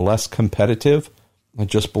team less competitive. I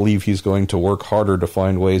just believe he's going to work harder to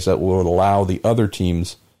find ways that will allow the other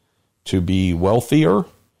teams to be wealthier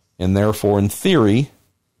and therefore, in theory,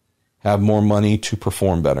 have more money to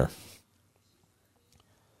perform better.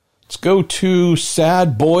 Let's go to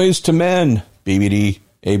Sad Boys to Men, BBD,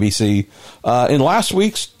 ABC. In last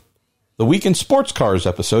week's The Week in Sports Cars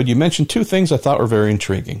episode, you mentioned two things I thought were very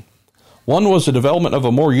intriguing. One was the development of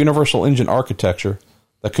a more universal engine architecture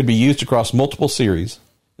that could be used across multiple series,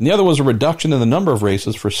 and the other was a reduction in the number of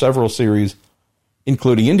races for several series,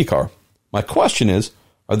 including IndyCar. My question is,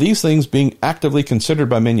 are these things being actively considered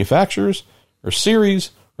by manufacturers or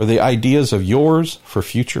series, or are they ideas of yours for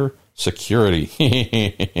future security.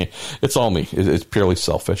 It's all me. It's purely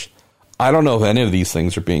selfish. I don't know if any of these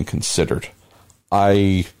things are being considered.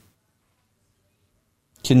 I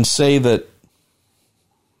can say that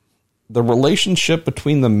the relationship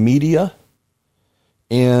between the media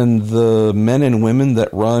and the men and women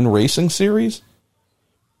that run racing series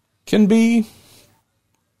can be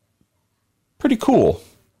pretty cool.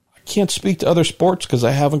 I can't speak to other sports because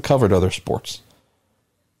I haven't covered other sports.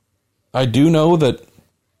 I do know that,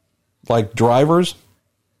 like drivers,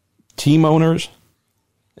 team owners,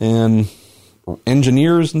 and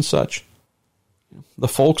engineers and such, the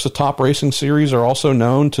folks at Top Racing Series are also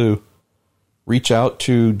known to reach out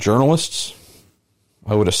to journalists.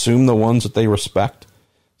 I would assume the ones that they respect.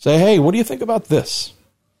 Say, hey, what do you think about this?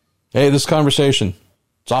 Hey, this conversation,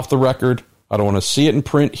 it's off the record. I don't want to see it in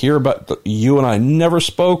print, hear about you and I never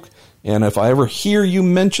spoke. And if I ever hear you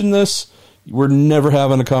mention this, we're never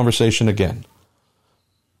having a conversation again.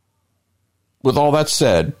 With all that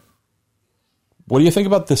said, what do you think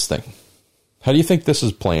about this thing? How do you think this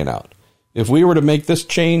is playing out? If we were to make this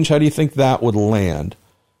change, how do you think that would land?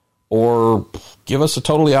 Or give us a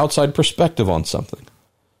totally outside perspective on something.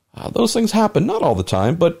 Those things happen, not all the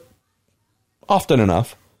time, but often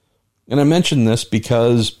enough. And I mention this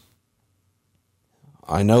because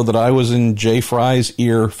I know that I was in Jay Fry's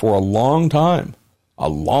ear for a long time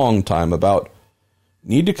about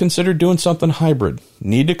need to consider doing something hybrid,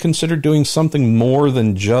 need to consider doing something more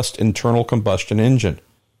than just internal combustion engine.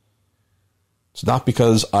 It's not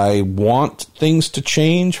because I want things to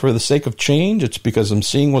change for the sake of change. It's because I'm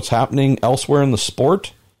seeing what's happening elsewhere in the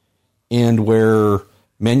sport, and where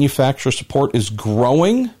manufacturer support is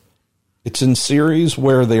growing, it's in series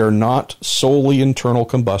where they are not solely internal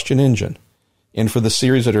combustion engine. And for the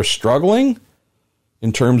series that are struggling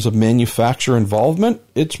in terms of manufacturer involvement,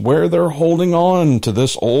 it's where they're holding on to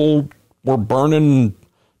this old, we're burning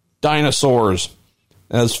dinosaurs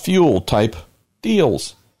as fuel type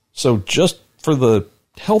deals. So just for the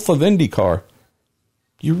health of IndyCar,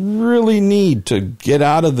 you really need to get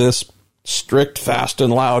out of this strict, fast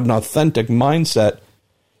and loud and authentic mindset.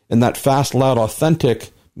 And that fast, loud,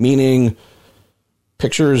 authentic meaning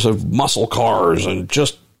pictures of muscle cars and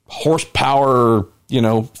just horsepower,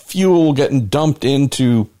 fuel getting dumped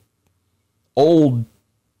into old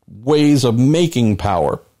ways of making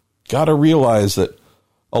power. Got to realize that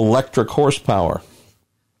electric horsepower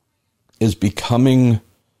is becoming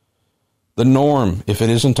the norm, if it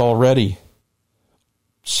isn't already.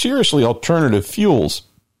 Seriously, alternative fuels,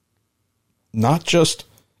 not just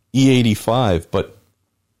E85, but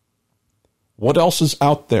what else is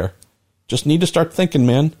out there? Just need to start thinking,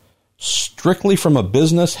 man, strictly from a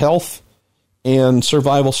business, health, and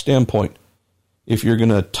survival standpoint. If you're going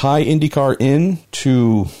to tie IndyCar in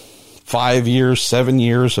to 5 years, 7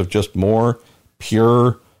 years of just more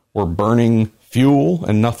pure or burning fuel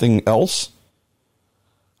and nothing else,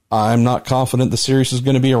 I'm not confident the series is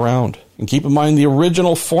going to be around. And keep in mind, the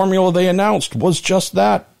original formula they announced was just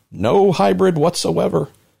that. No hybrid whatsoever.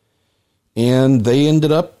 And they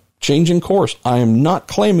ended up changing course. I am not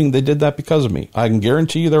claiming they did that because of me. I can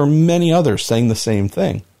guarantee you there are many others saying the same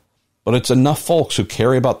thing. But it's enough folks who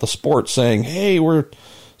care about the sport saying, hey, we're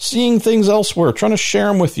seeing things elsewhere, trying to share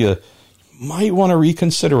them with you. You might want to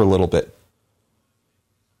reconsider a little bit.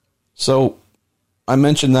 So I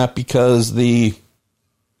mentioned that because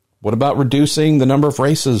what about reducing the number of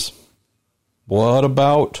races? What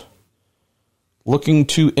about looking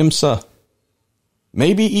to IMSA?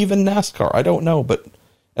 Maybe even NASCAR. I don't know, but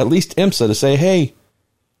at least IMSA to say, hey,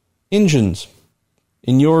 engines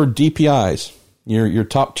in your DPIs, your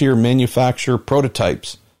top tier manufacturer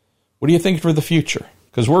prototypes, what do you think for the future?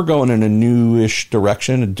 Because we're going in a newish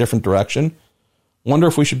direction, a different direction. Wonder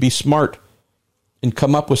if we should be smart and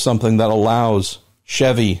come up with something that allows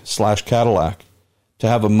Chevy/Cadillac to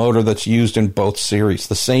have a motor that's used in both series.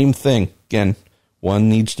 The same thing. Again, one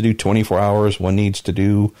needs to do 24 hours, one needs to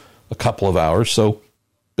do a couple of hours. So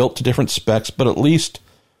built to different specs, but at least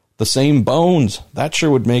the same bones. That sure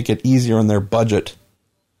would make it easier on their budget.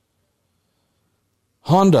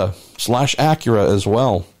 Honda/Acura as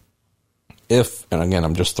well. And again,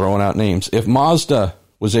 I'm just throwing out names. If Mazda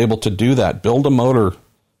was able to do that, build a motor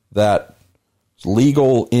that's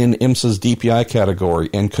legal in IMSA's DPI category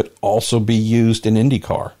and could also be used in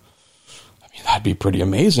IndyCar, that'd be pretty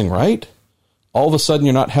amazing, right? All of a sudden,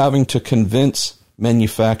 you're not having to convince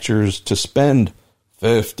manufacturers to spend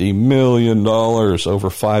 $50 million over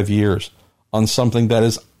 5 years on something that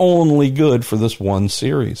is only good for this one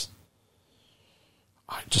series.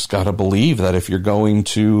 I just got to believe that if you're going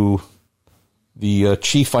to the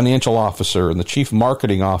chief financial officer and the chief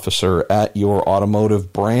marketing officer at your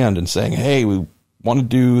automotive brand and saying, hey, we want to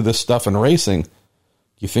do this stuff in racing. Do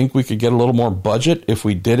you think we could get a little more budget if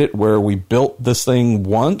we did it where we built this thing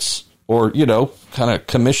once, or, kind of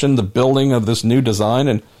commissioned the building of this new design,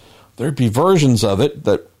 and there'd be versions of it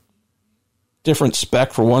that different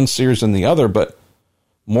spec for one series than the other, but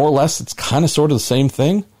more or less it's kind of sort of the same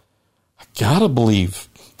thing? I gotta believe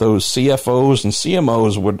those CFOs and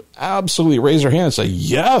CMOs would absolutely raise their hand and say,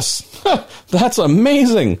 yes, that's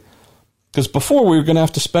amazing. Because before we were going to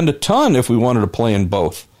have to spend a ton if we wanted to play in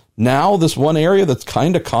both. Now, this one area that's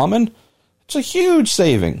kind of common, it's a huge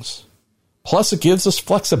savings. Plus, it gives us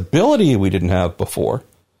flexibility we didn't have before.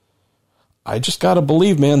 I just got to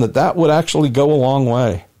believe, man, that would actually go a long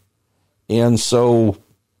way. And so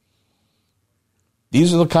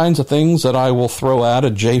these are the kinds of things that I will throw at a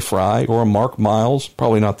Jay Fry or a Mark Miles.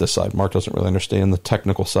 Probably not this side. Mark doesn't really understand the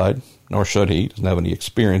technical side, nor should he. He doesn't have any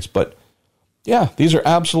experience. But yeah, these are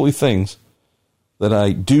absolutely things that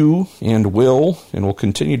I do and will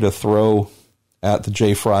continue to throw at the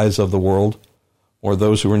Jay Frys of the world, or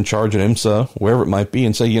those who are in charge at IMSA, wherever it might be,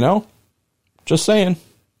 and say, just saying,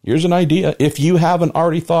 here's an idea. If you haven't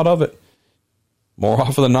already thought of it, more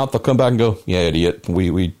often than not, they'll come back and go, yeah, idiot,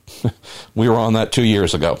 we were on that 2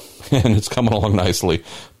 years ago, and it's coming along nicely,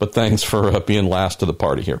 but thanks for being last to the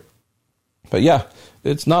party here. But yeah,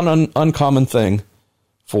 it's not an uncommon thing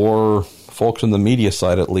for folks in the media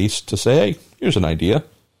side, at least, to say, hey, here's an idea.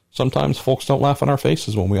 Sometimes folks don't laugh in our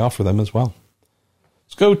faces when we offer them as well.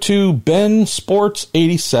 Let's go to Ben Sports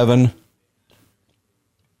 87.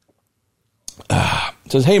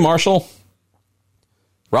 Says, hey, Marshall.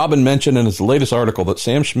 Robin mentioned in his latest article that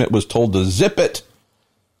Sam Schmidt was told to zip it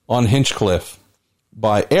on Hinchcliffe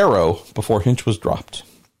by Arrow before Hinch was dropped.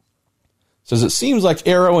 Says, it seems like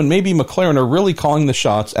Arrow and maybe McLaren are really calling the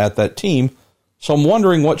shots at that team, so I'm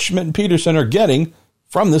wondering what Schmidt and Peterson are getting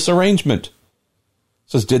from this arrangement.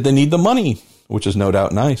 Says, did they need the money? Which is no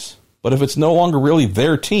doubt nice. But if it's no longer really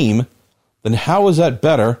their team, then how is that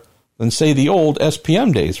better than, say, the old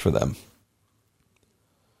SPM days for them?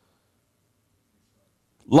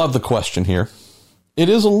 Love the question here. It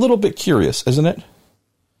is a little bit curious, isn't it?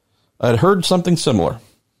 I'd heard something similar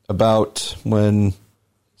about when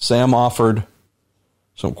Sam offered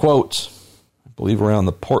some quotes, I believe around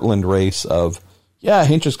the Portland race of, yeah,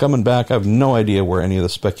 Hinch is coming back. I have no idea where any of the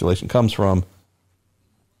speculation comes from.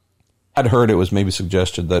 I'd heard it was maybe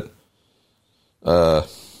suggested that,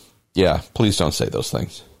 please don't say those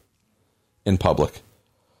things in public.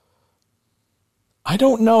 I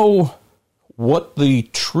don't know what the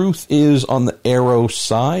truth is on the Arrow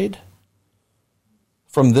side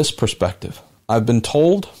from this perspective. I've been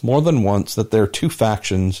told more than once that there are two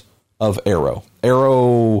factions of Arrow.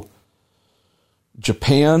 Arrow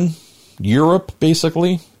Japan, Europe,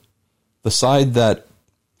 basically. The side that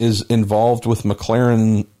is involved with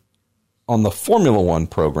McLaren on the Formula One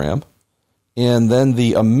program. And then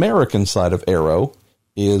the American side of Arrow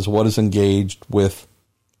is what is engaged with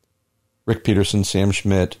Rick Peterson, Sam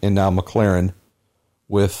Schmidt, and now McLaren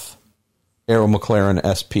with Arrow McLaren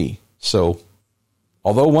SP. So,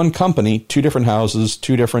 although one company, two different houses,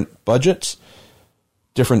 two different budgets,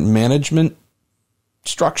 different management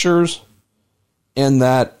structures, and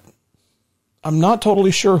that I'm not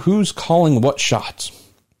totally sure who's calling what shots.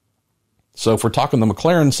 So if we're talking the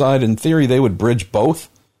McLaren side, in theory, they would bridge both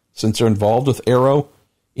since they're involved with Arrow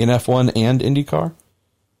in F1 and IndyCar.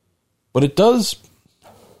 But it does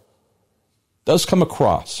come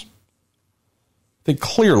across, I think,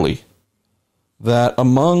 clearly that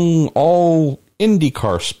among all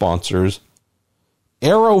IndyCar sponsors,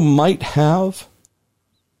 Arrow might have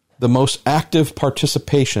the most active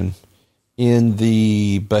participation in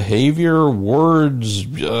the behavior, words,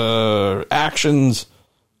 actions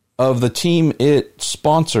of the team it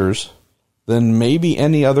sponsors than maybe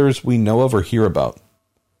any others we know of or hear about.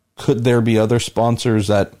 Could there be other sponsors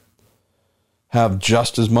that have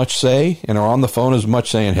just as much say and are on the phone as much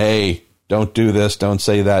saying, hey, don't do this, don't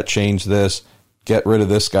say that, change this, get rid of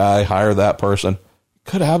this guy, hire that person?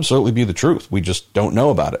 Could absolutely be the truth. We just don't know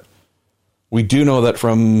about it. We do know that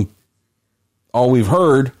from all we've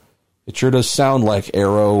heard, it sure does sound like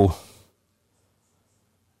Arrow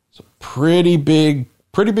is a pretty big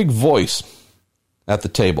voice at the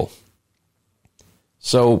table.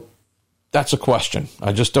 So that's a question.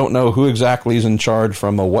 I just don't know who exactly is in charge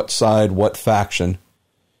from a what side, what faction.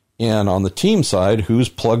 And on the team side, who's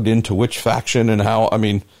plugged into which faction and how. I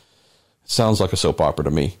mean, it sounds like a soap opera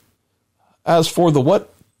to me. As for the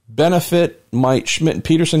what benefit might Schmidt and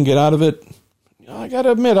Peterson get out of it, I got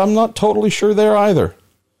to admit, I'm not totally sure there either.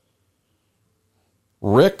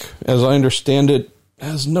 Rick, as I understand it,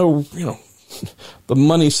 has no, the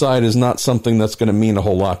money side is not something that's going to mean a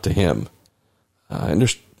whole lot to him.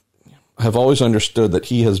 have always understood that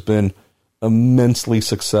he has been immensely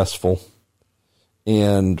successful.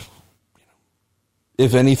 And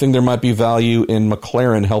if anything, there might be value in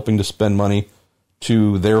McLaren helping to spend money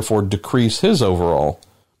to therefore decrease his overall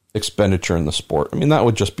expenditure in the sport. I mean, that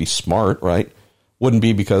would just be smart, right? Wouldn't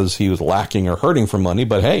be because he was lacking or hurting for money,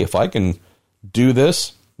 but hey, if I can do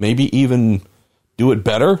this, maybe even do it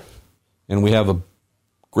better, and we have a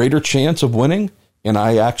greater chance of winning, and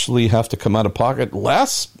I actually have to come out of pocket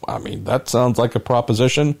less, I mean, that sounds like a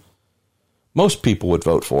proposition most people would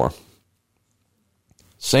vote for.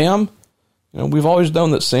 Sam, we've always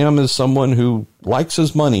known that Sam is someone who likes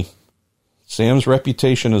his money. Sam's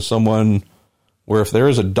reputation is someone where if there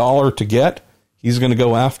is $1 to get, he's going to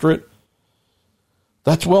go after it.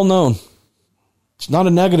 That's well known. It's not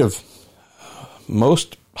a negative.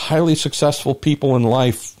 Most highly successful people in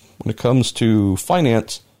life, when it comes to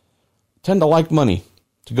finance, tend to like money,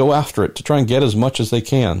 to go after it, to try and get as much as they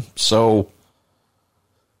can. So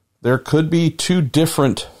there could be two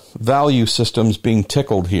different value systems being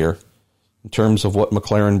tickled here in terms of what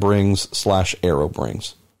McLaren brings / Aero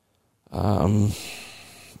brings.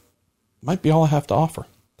 Might be all I have to offer.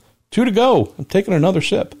 2 to go. I'm taking another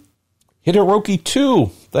sip. Hideroki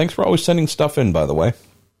 2. Thanks for always sending stuff in, by the way.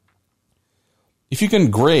 If you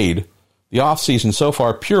can grade the offseason so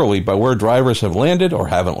far purely by where drivers have landed or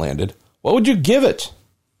haven't landed, what would you give it?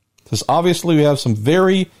 Because obviously we have some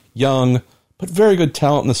very young but very good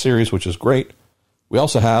talent in the series, which is great. We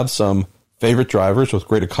also have some favorite drivers with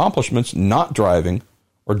great accomplishments not driving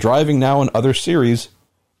or driving now in other series.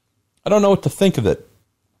 I don't know what to think of it.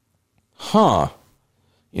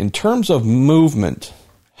 In terms of movement,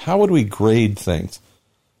 how would we grade things?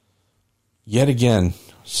 Yet again,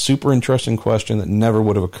 super interesting question that never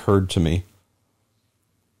would have occurred to me.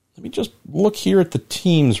 Let me just look here at the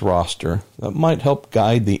team's roster. That might help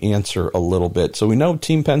guide the answer a little bit. So we know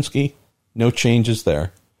Team Penske, no changes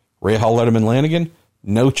there. Rahal, Letterman, Lanigan,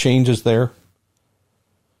 no changes there.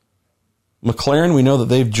 McLaren, we know that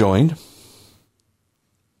they've joined.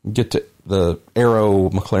 We'll get to the Aero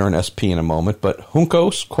McLaren SP in a moment, but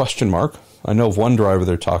Juncos, question mark. I know of one driver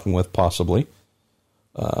they're talking with, possibly.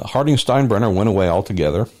 Harding Steinbrenner went away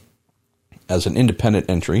altogether as an independent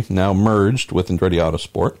entry, now merged with Andretti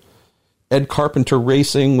Autosport. Ed Carpenter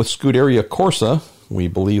Racing with Scuderia Corsa. We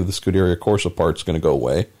believe the Scuderia Corsa part's going to go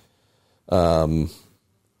away. The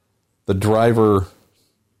driver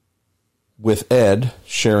with Ed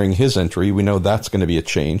sharing his entry, we know that's going to be a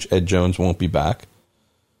change. Ed Jones won't be back.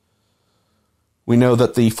 We know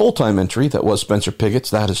that the full-time entry that was Spencer Pigot's,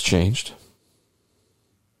 that has changed.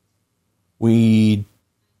 We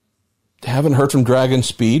haven't heard from Dragon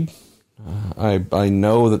Speed. I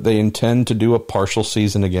know that they intend to do a partial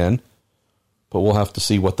season again, but we'll have to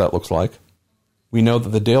see what that looks like. We know that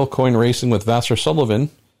the Dale Coyne Racing with Vassar Sullivan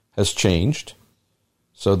has changed,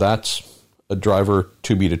 so that's a driver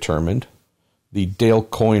to be determined. The Dale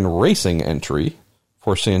Coyne Racing entry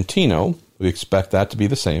for Santino, we expect that to be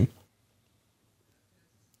the same.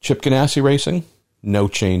 Chip Ganassi Racing, no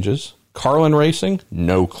changes. Carlin Racing,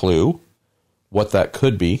 no clue what that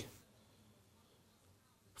could be.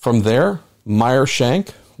 From there, Meyer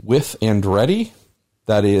Shank with Andretti,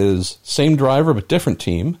 that is same driver but different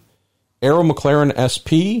team. Aero McLaren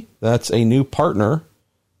SP, that's a new partner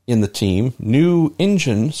in the team. New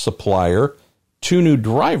engine supplier, 2 new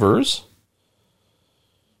drivers.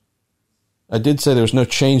 I did say there's no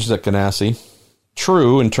changes at Ganassi.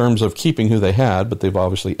 True in terms of keeping who they had, but they've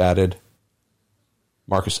obviously added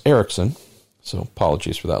Marcus Ericsson. So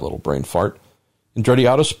apologies for that little brain fart. Andretti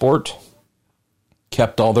Autosport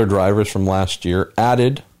kept all their drivers from last year,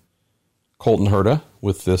 added Colton Herta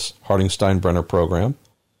with this Harding Steinbrenner program,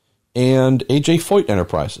 and AJ Foyt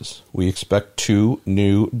Enterprises. We expect 2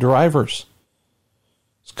 new drivers.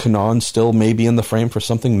 Is Kanaan still maybe in the frame for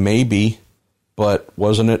something? Maybe, but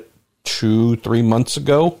wasn't it 2-3 months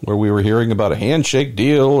ago where we were hearing about a handshake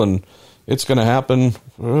deal and it's going to happen?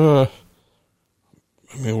 We're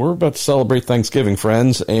about to celebrate Thanksgiving,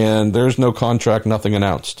 friends, and there's no contract, nothing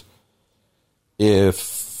announced.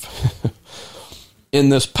 If in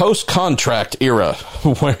this post-contract era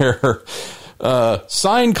where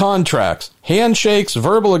signed contracts, handshakes,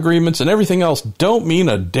 verbal agreements, and everything else don't mean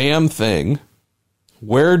a damn thing,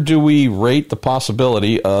 where do we rate the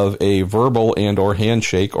possibility of a verbal and or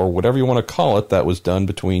handshake or whatever you want to call it that was done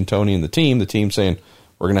between Tony and the team saying,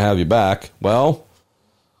 we're going to have you back? Well,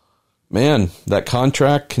 man, that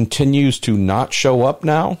contract continues to not show up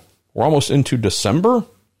now. We're almost into December.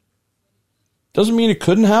 Doesn't mean it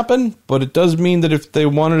couldn't happen, but it does mean that if they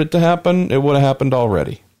wanted it to happen, it would have happened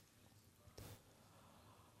already.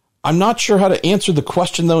 I'm not sure how to answer the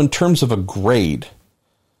question, though, in terms of a grade.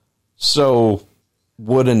 So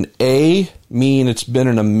would an A mean it's been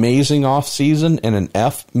an amazing offseason and an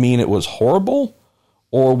F mean it was horrible?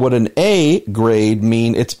 Or would an A grade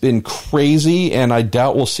mean it's been crazy and I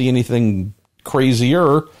doubt we'll see anything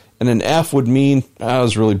crazier? And an F would mean that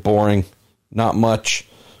was really boring, not much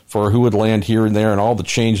for who would land here and there and all the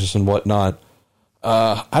changes and whatnot.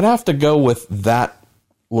 I'd have to go with that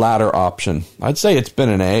latter option. I'd say it's been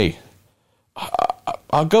an A.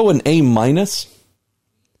 I'll go an A minus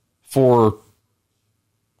for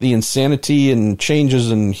the insanity and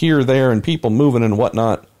changes and here, there, and people moving and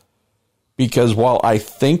whatnot. Because while I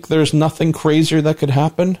think there's nothing crazier that could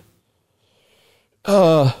happen,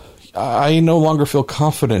 I no longer feel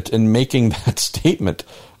confident in making that statement.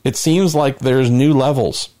 It seems like there's new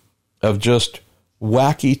levels of just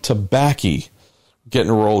wacky tobacco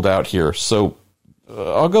getting rolled out here. So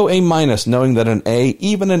I'll go A minus, knowing that an A,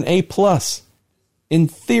 even an A plus, in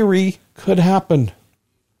theory, could happen.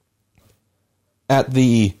 At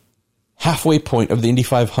the halfway point of the Indy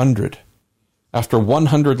 500, after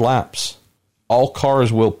 100 laps, all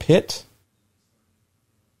cars will pit,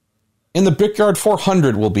 and the Brickyard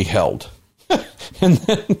 400 will be held. And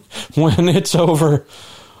then when it's over,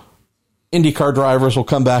 IndyCar drivers will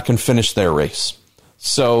come back and finish their race.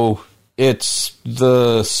 So it's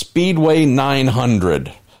the Speedway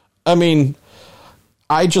 900. I mean,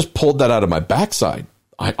 I just pulled that out of my backside.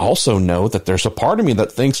 I also know that there's a part of me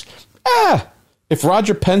that thinks, if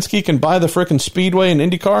Roger Penske can buy the frickin' Speedway and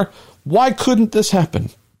IndyCar, why couldn't this happen?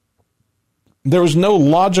 There was no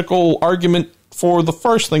logical argument for the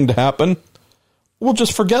first thing to happen. We'll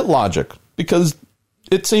just forget logic because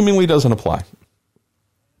it seemingly doesn't apply.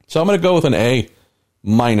 So I'm going to go with an A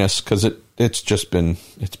minus because it's been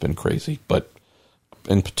crazy, but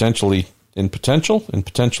potentially.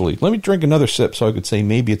 Let me drink another sip so I could say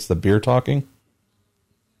maybe it's the beer talking.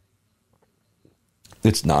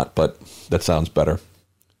 It's not, but that sounds better.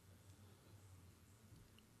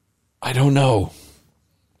 I don't know.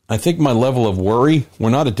 I think my level of worry, we're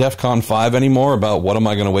not at DEFCON 5 anymore about what am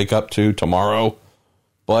I going to wake up to tomorrow.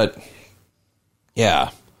 But, yeah.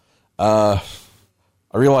 I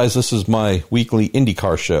realize this is my weekly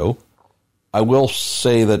IndyCar show. I will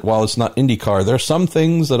say that while it's not IndyCar, there are some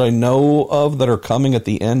things that I know of that are coming at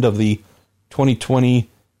the end of the 2020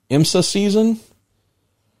 IMSA season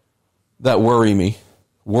that worry me.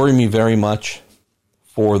 Worry me very much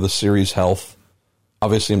for the series' health.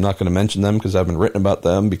 Obviously, I'm not going to mention them because I haven't written about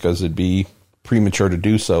them because it'd be premature to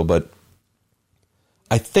do so, but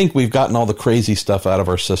I think we've gotten all the crazy stuff out of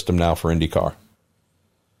our system now for IndyCar.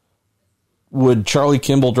 Would Charlie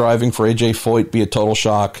Kimball driving for AJ Foyt be a total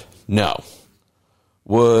shock? No.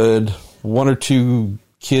 Would one or two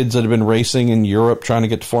kids that have been racing in Europe trying to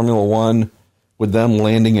get to Formula One, with them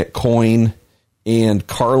landing at Coyne and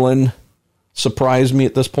Carlin, surprise me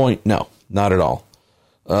at this point? No, not at all.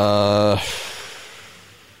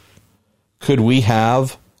 Could we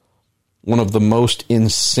have one of the most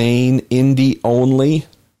insane Indy-only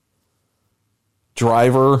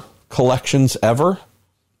driver collections ever?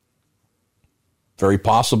 Very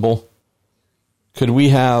possible. Could we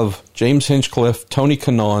have James Hinchcliffe, Tony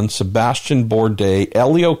Kanaan, Sebastian Bourdais,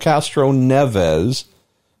 Helio Castro Neves? I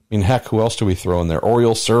mean, heck, who else do we throw in there?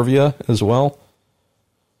 Oriol Servia as well?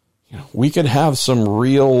 You know, we could have some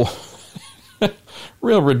real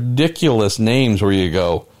ridiculous names where you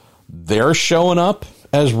go, they're showing up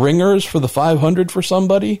as ringers for the 500 for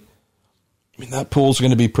somebody. I mean, that pool's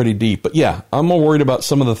going to be pretty deep. But yeah, I'm more worried about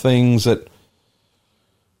some of the things that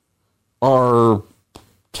are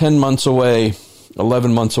 10 months away,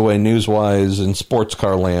 11 months away news-wise in sports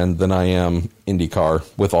car land than I am IndyCar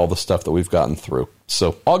with all the stuff that we've gotten through.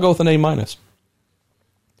 So I'll go with an A-.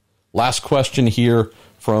 Last question here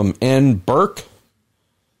from N. Burke.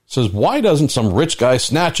 Says, why doesn't some rich guy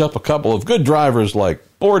snatch up a couple of good drivers like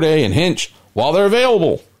Bourdais and Hinch while they're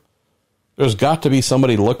available? There's got to be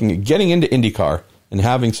somebody looking at getting into IndyCar, and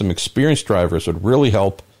having some experienced drivers would really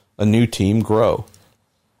help a new team grow.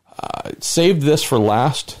 Saved this for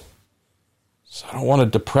last, so I don't want to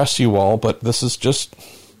depress you all, but this is just,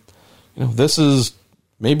 this is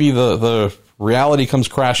maybe the reality comes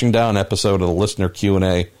crashing down episode of the listener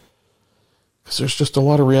Q&A, because there's just a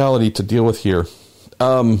lot of reality to deal with here.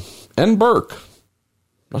 N. Burke,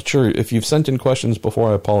 not sure if you've sent in questions before.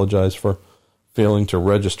 I apologize for failing to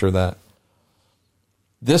register that.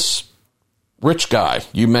 This rich guy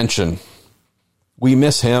you mentioned, we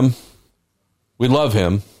miss him. We love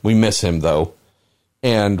him. We miss him, though.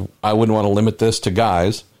 And I wouldn't want to limit this to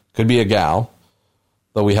guys. Could be a gal,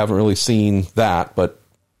 though we haven't really seen that, but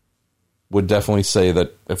would definitely say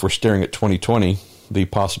that if we're staring at 2020, the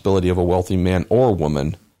possibility of a wealthy man or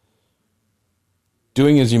woman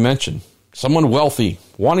doing as you mentioned, someone wealthy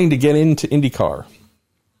wanting to get into IndyCar,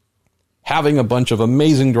 having a bunch of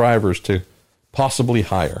amazing drivers to possibly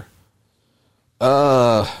hire.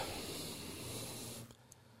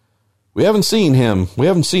 We haven't seen him. We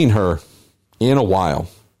haven't seen her in a while.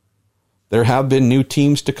 There have been new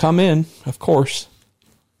teams to come in, of course,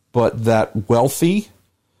 but that wealthy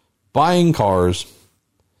buying cars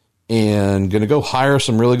and going to go hire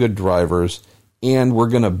some really good drivers, and we're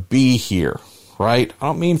going to be here, right? I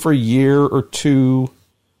don't mean for a year or two.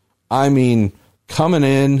 I mean coming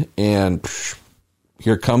in and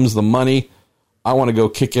here comes the money. I want to go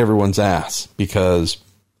kick everyone's ass because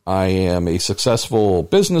I am a successful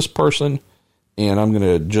business person and I'm going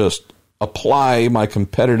to just apply my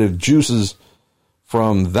competitive juices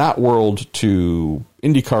from that world to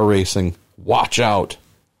IndyCar racing. Watch out.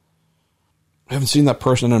 I haven't seen that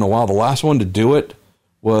person in a while. The last one to do it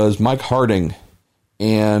was Mike Harding.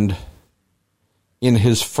 And in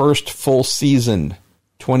his first full season,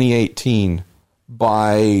 2018,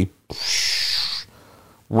 by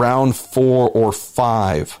round 4 or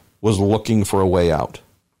 5, was looking for a way out.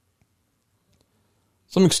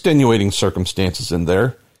 Some extenuating circumstances in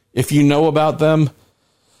there. If you know about them,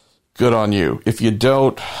 good on you. If you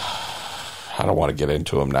don't, I don't want to get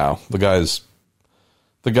into him now. The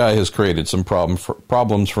guy has created some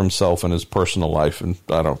problems for himself in his personal life, and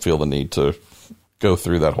I don't feel the need to go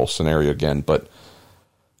through that whole scenario again. But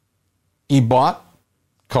he bought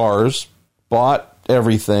cars, bought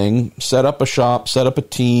everything, set up a shop, set up a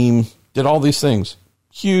team, did all these things.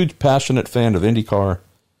 Huge, passionate fan of IndyCar.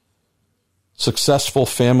 Successful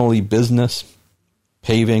family business,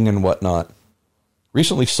 paving and whatnot.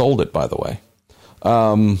 Recently sold it, by the way.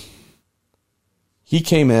 He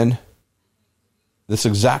came in, this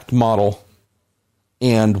exact model,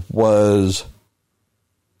 and was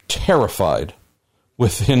terrified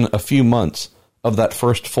within a few months of that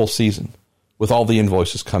first full season with all the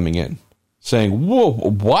invoices coming in, saying, whoa,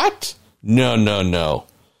 what? No.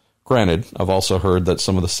 Granted, I've also heard that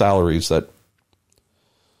some of the salaries that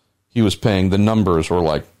he was paying, the numbers were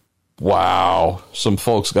like, wow, some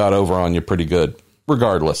folks got over on you pretty good.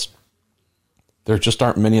 Regardless, there just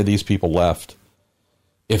aren't many of these people left,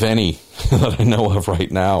 if any, that I know of right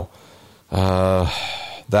now.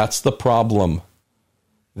 That's the problem.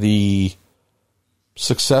 The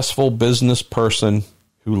successful business person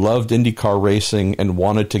who loved IndyCar racing and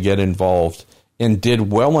wanted to get involved and did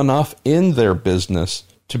well enough in their business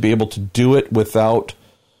to be able to do it without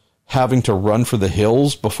having to run for the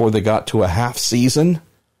hills before they got to a half season.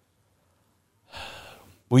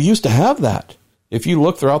 We used to have that. If you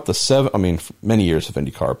look throughout many years of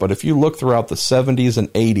IndyCar, but if you look throughout the 70s and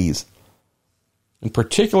 80s, in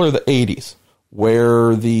particular the 80s,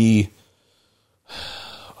 where the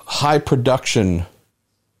high production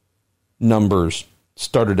numbers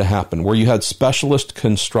started to happen, where you had specialist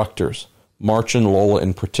constructors, March and Lola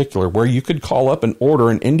in particular, where you could call up and order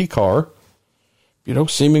an IndyCar,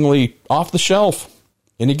 seemingly off the shelf,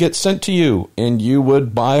 and it gets sent to you, and you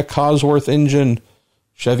would buy a Cosworth engine.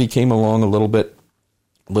 Chevy came along a little bit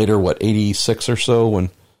later, 86 or so, when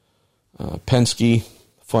Penske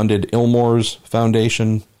funded Ilmore's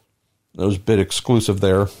foundation. It was a bit exclusive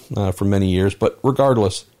there for many years. But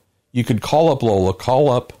regardless, you could call up Lola, call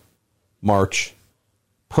up March,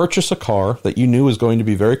 purchase a car that you knew was going to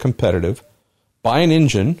be very competitive, buy an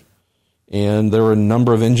engine, and there were a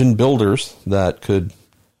number of engine builders that could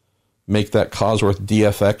make that Cosworth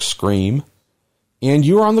DFX scream, and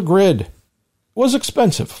you were on the grid. It was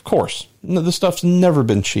expensive, of course. This stuff's never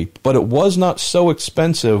been cheap, but it was not so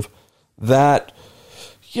expensive that,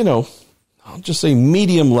 I'll just say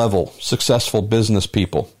medium-level successful business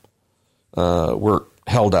people were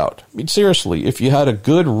held out. I mean, seriously, if you had a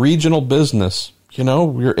good regional business,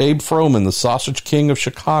 you're Abe Froman, the Sausage King of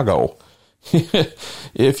Chicago.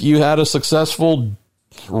 If you had a successful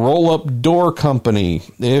roll-up door company,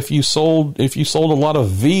 if you sold a lot of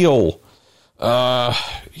veal,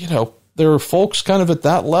 there were folks kind of at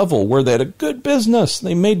that level where they had a good business,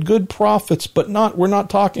 they made good profits, but we're not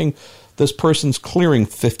talking this person's clearing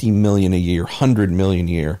 $50 million a year, $100 million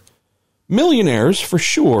a year. Millionaires for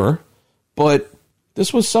sure, but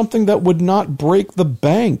this was something that would not break the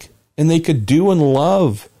bank and they could do and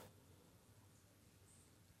love.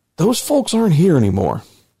 Those folks aren't here anymore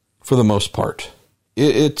for the most part.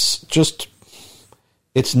 It's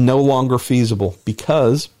no longer feasible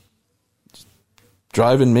because,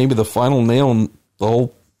 driving maybe the final nail in the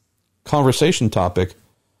whole conversation topic,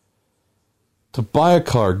 to buy a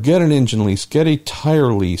car, get an engine lease, get a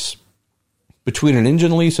tire lease, between an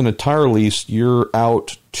engine lease and a tire lease, you're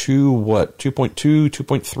out to what,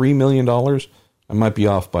 $2.3 million? I might be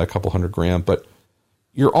off by a couple $100,000, but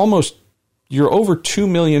you're over $2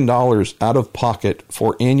 million out of pocket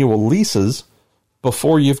for annual leases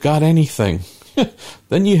before you've got anything.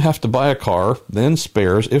 Then you have to buy a car, then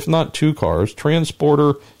spares, if not 2 cars,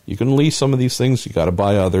 transporter. You can lease some of these things. You got to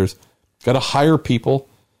buy others. Got to hire people.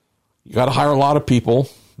 You got to hire a lot of people.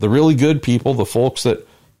 The really good people, the folks that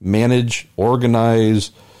manage,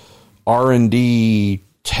 organize, R&D,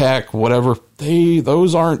 tech, whatever.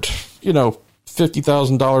 Those aren't,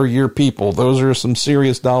 $50,000 a year people. Those are some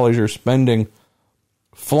serious dollars you're spending.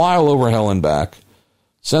 Fly all over hell and back.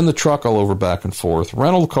 Send the truck all over back and forth.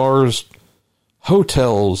 Rental cars,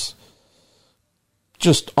 hotels,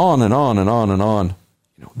 just on and on and on and on.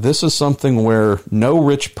 This is something where no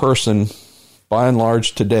rich person, by and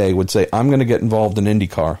large today, would say, I'm going to get involved in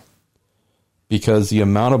IndyCar, because the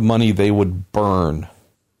amount of money they would burn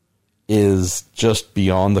is just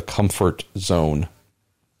beyond the comfort zone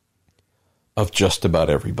of just about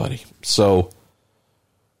everybody. So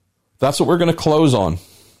that's what we're going to close on.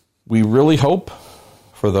 We really hope,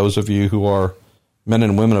 for those of you who are men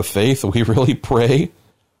and women of faith, we really pray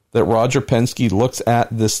that Roger Penske looks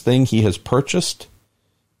at this thing he has purchased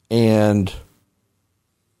and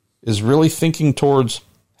is really thinking towards,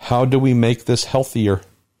 how do we make this healthier?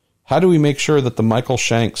 How do we make sure that the Michael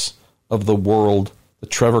Shanks of the world, the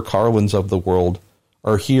Trevor Carlins of the world,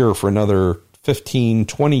 are here for another 15,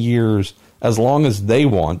 20 years, as long as they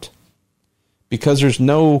want? Because there's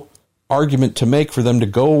no argument to make for them to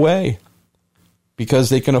go away, because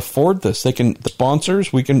they can afford this. They can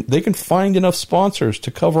find enough sponsors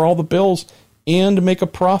to cover all the bills and make a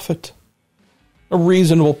profit, a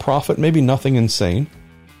reasonable profit, maybe nothing insane,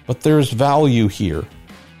 but there's value here.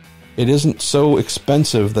 It isn't so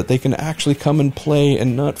expensive that they can actually come and play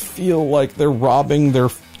and not feel like they're robbing their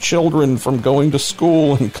children from going to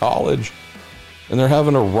school and college, and they're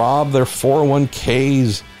having to rob their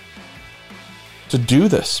 401ks to do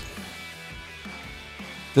this.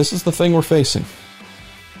 This is the thing we're facing,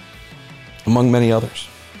 among many others.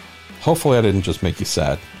 Hopefully I didn't just make you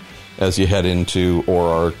sad as you head into, or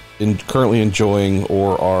are currently enjoying,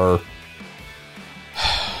 or are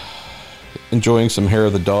enjoying some hair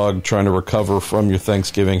of the dog, trying to recover from your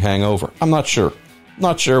Thanksgiving hangover. I'm not sure.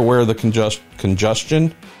 Not sure where the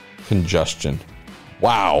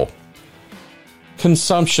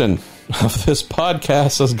consumption of this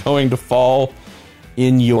podcast is going to fall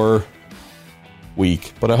in your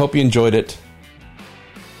week, but I hope you enjoyed it.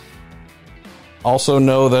 Also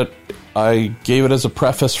know that I gave it as a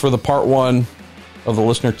preface for the part 1 of the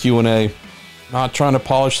listener Q&A. Not trying to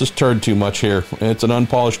polish this turd too much here. It's an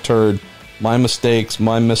unpolished turd. My mistakes,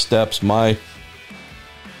 my missteps, my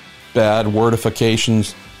bad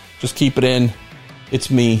wordifications. Just keep it in. It's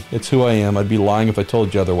me. It's who I am. I'd be lying if I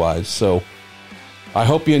told you otherwise. So I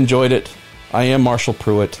hope you enjoyed it. I am Marshall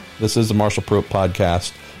Pruitt. This is the Marshall Pruitt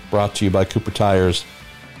Podcast, brought to you by Cooper Tires,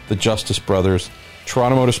 the Justice Brothers,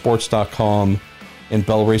 TorontoMotorsports.com, and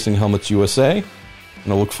Bell Racing Helmets USA.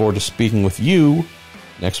 And I look forward to speaking with you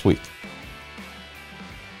next week.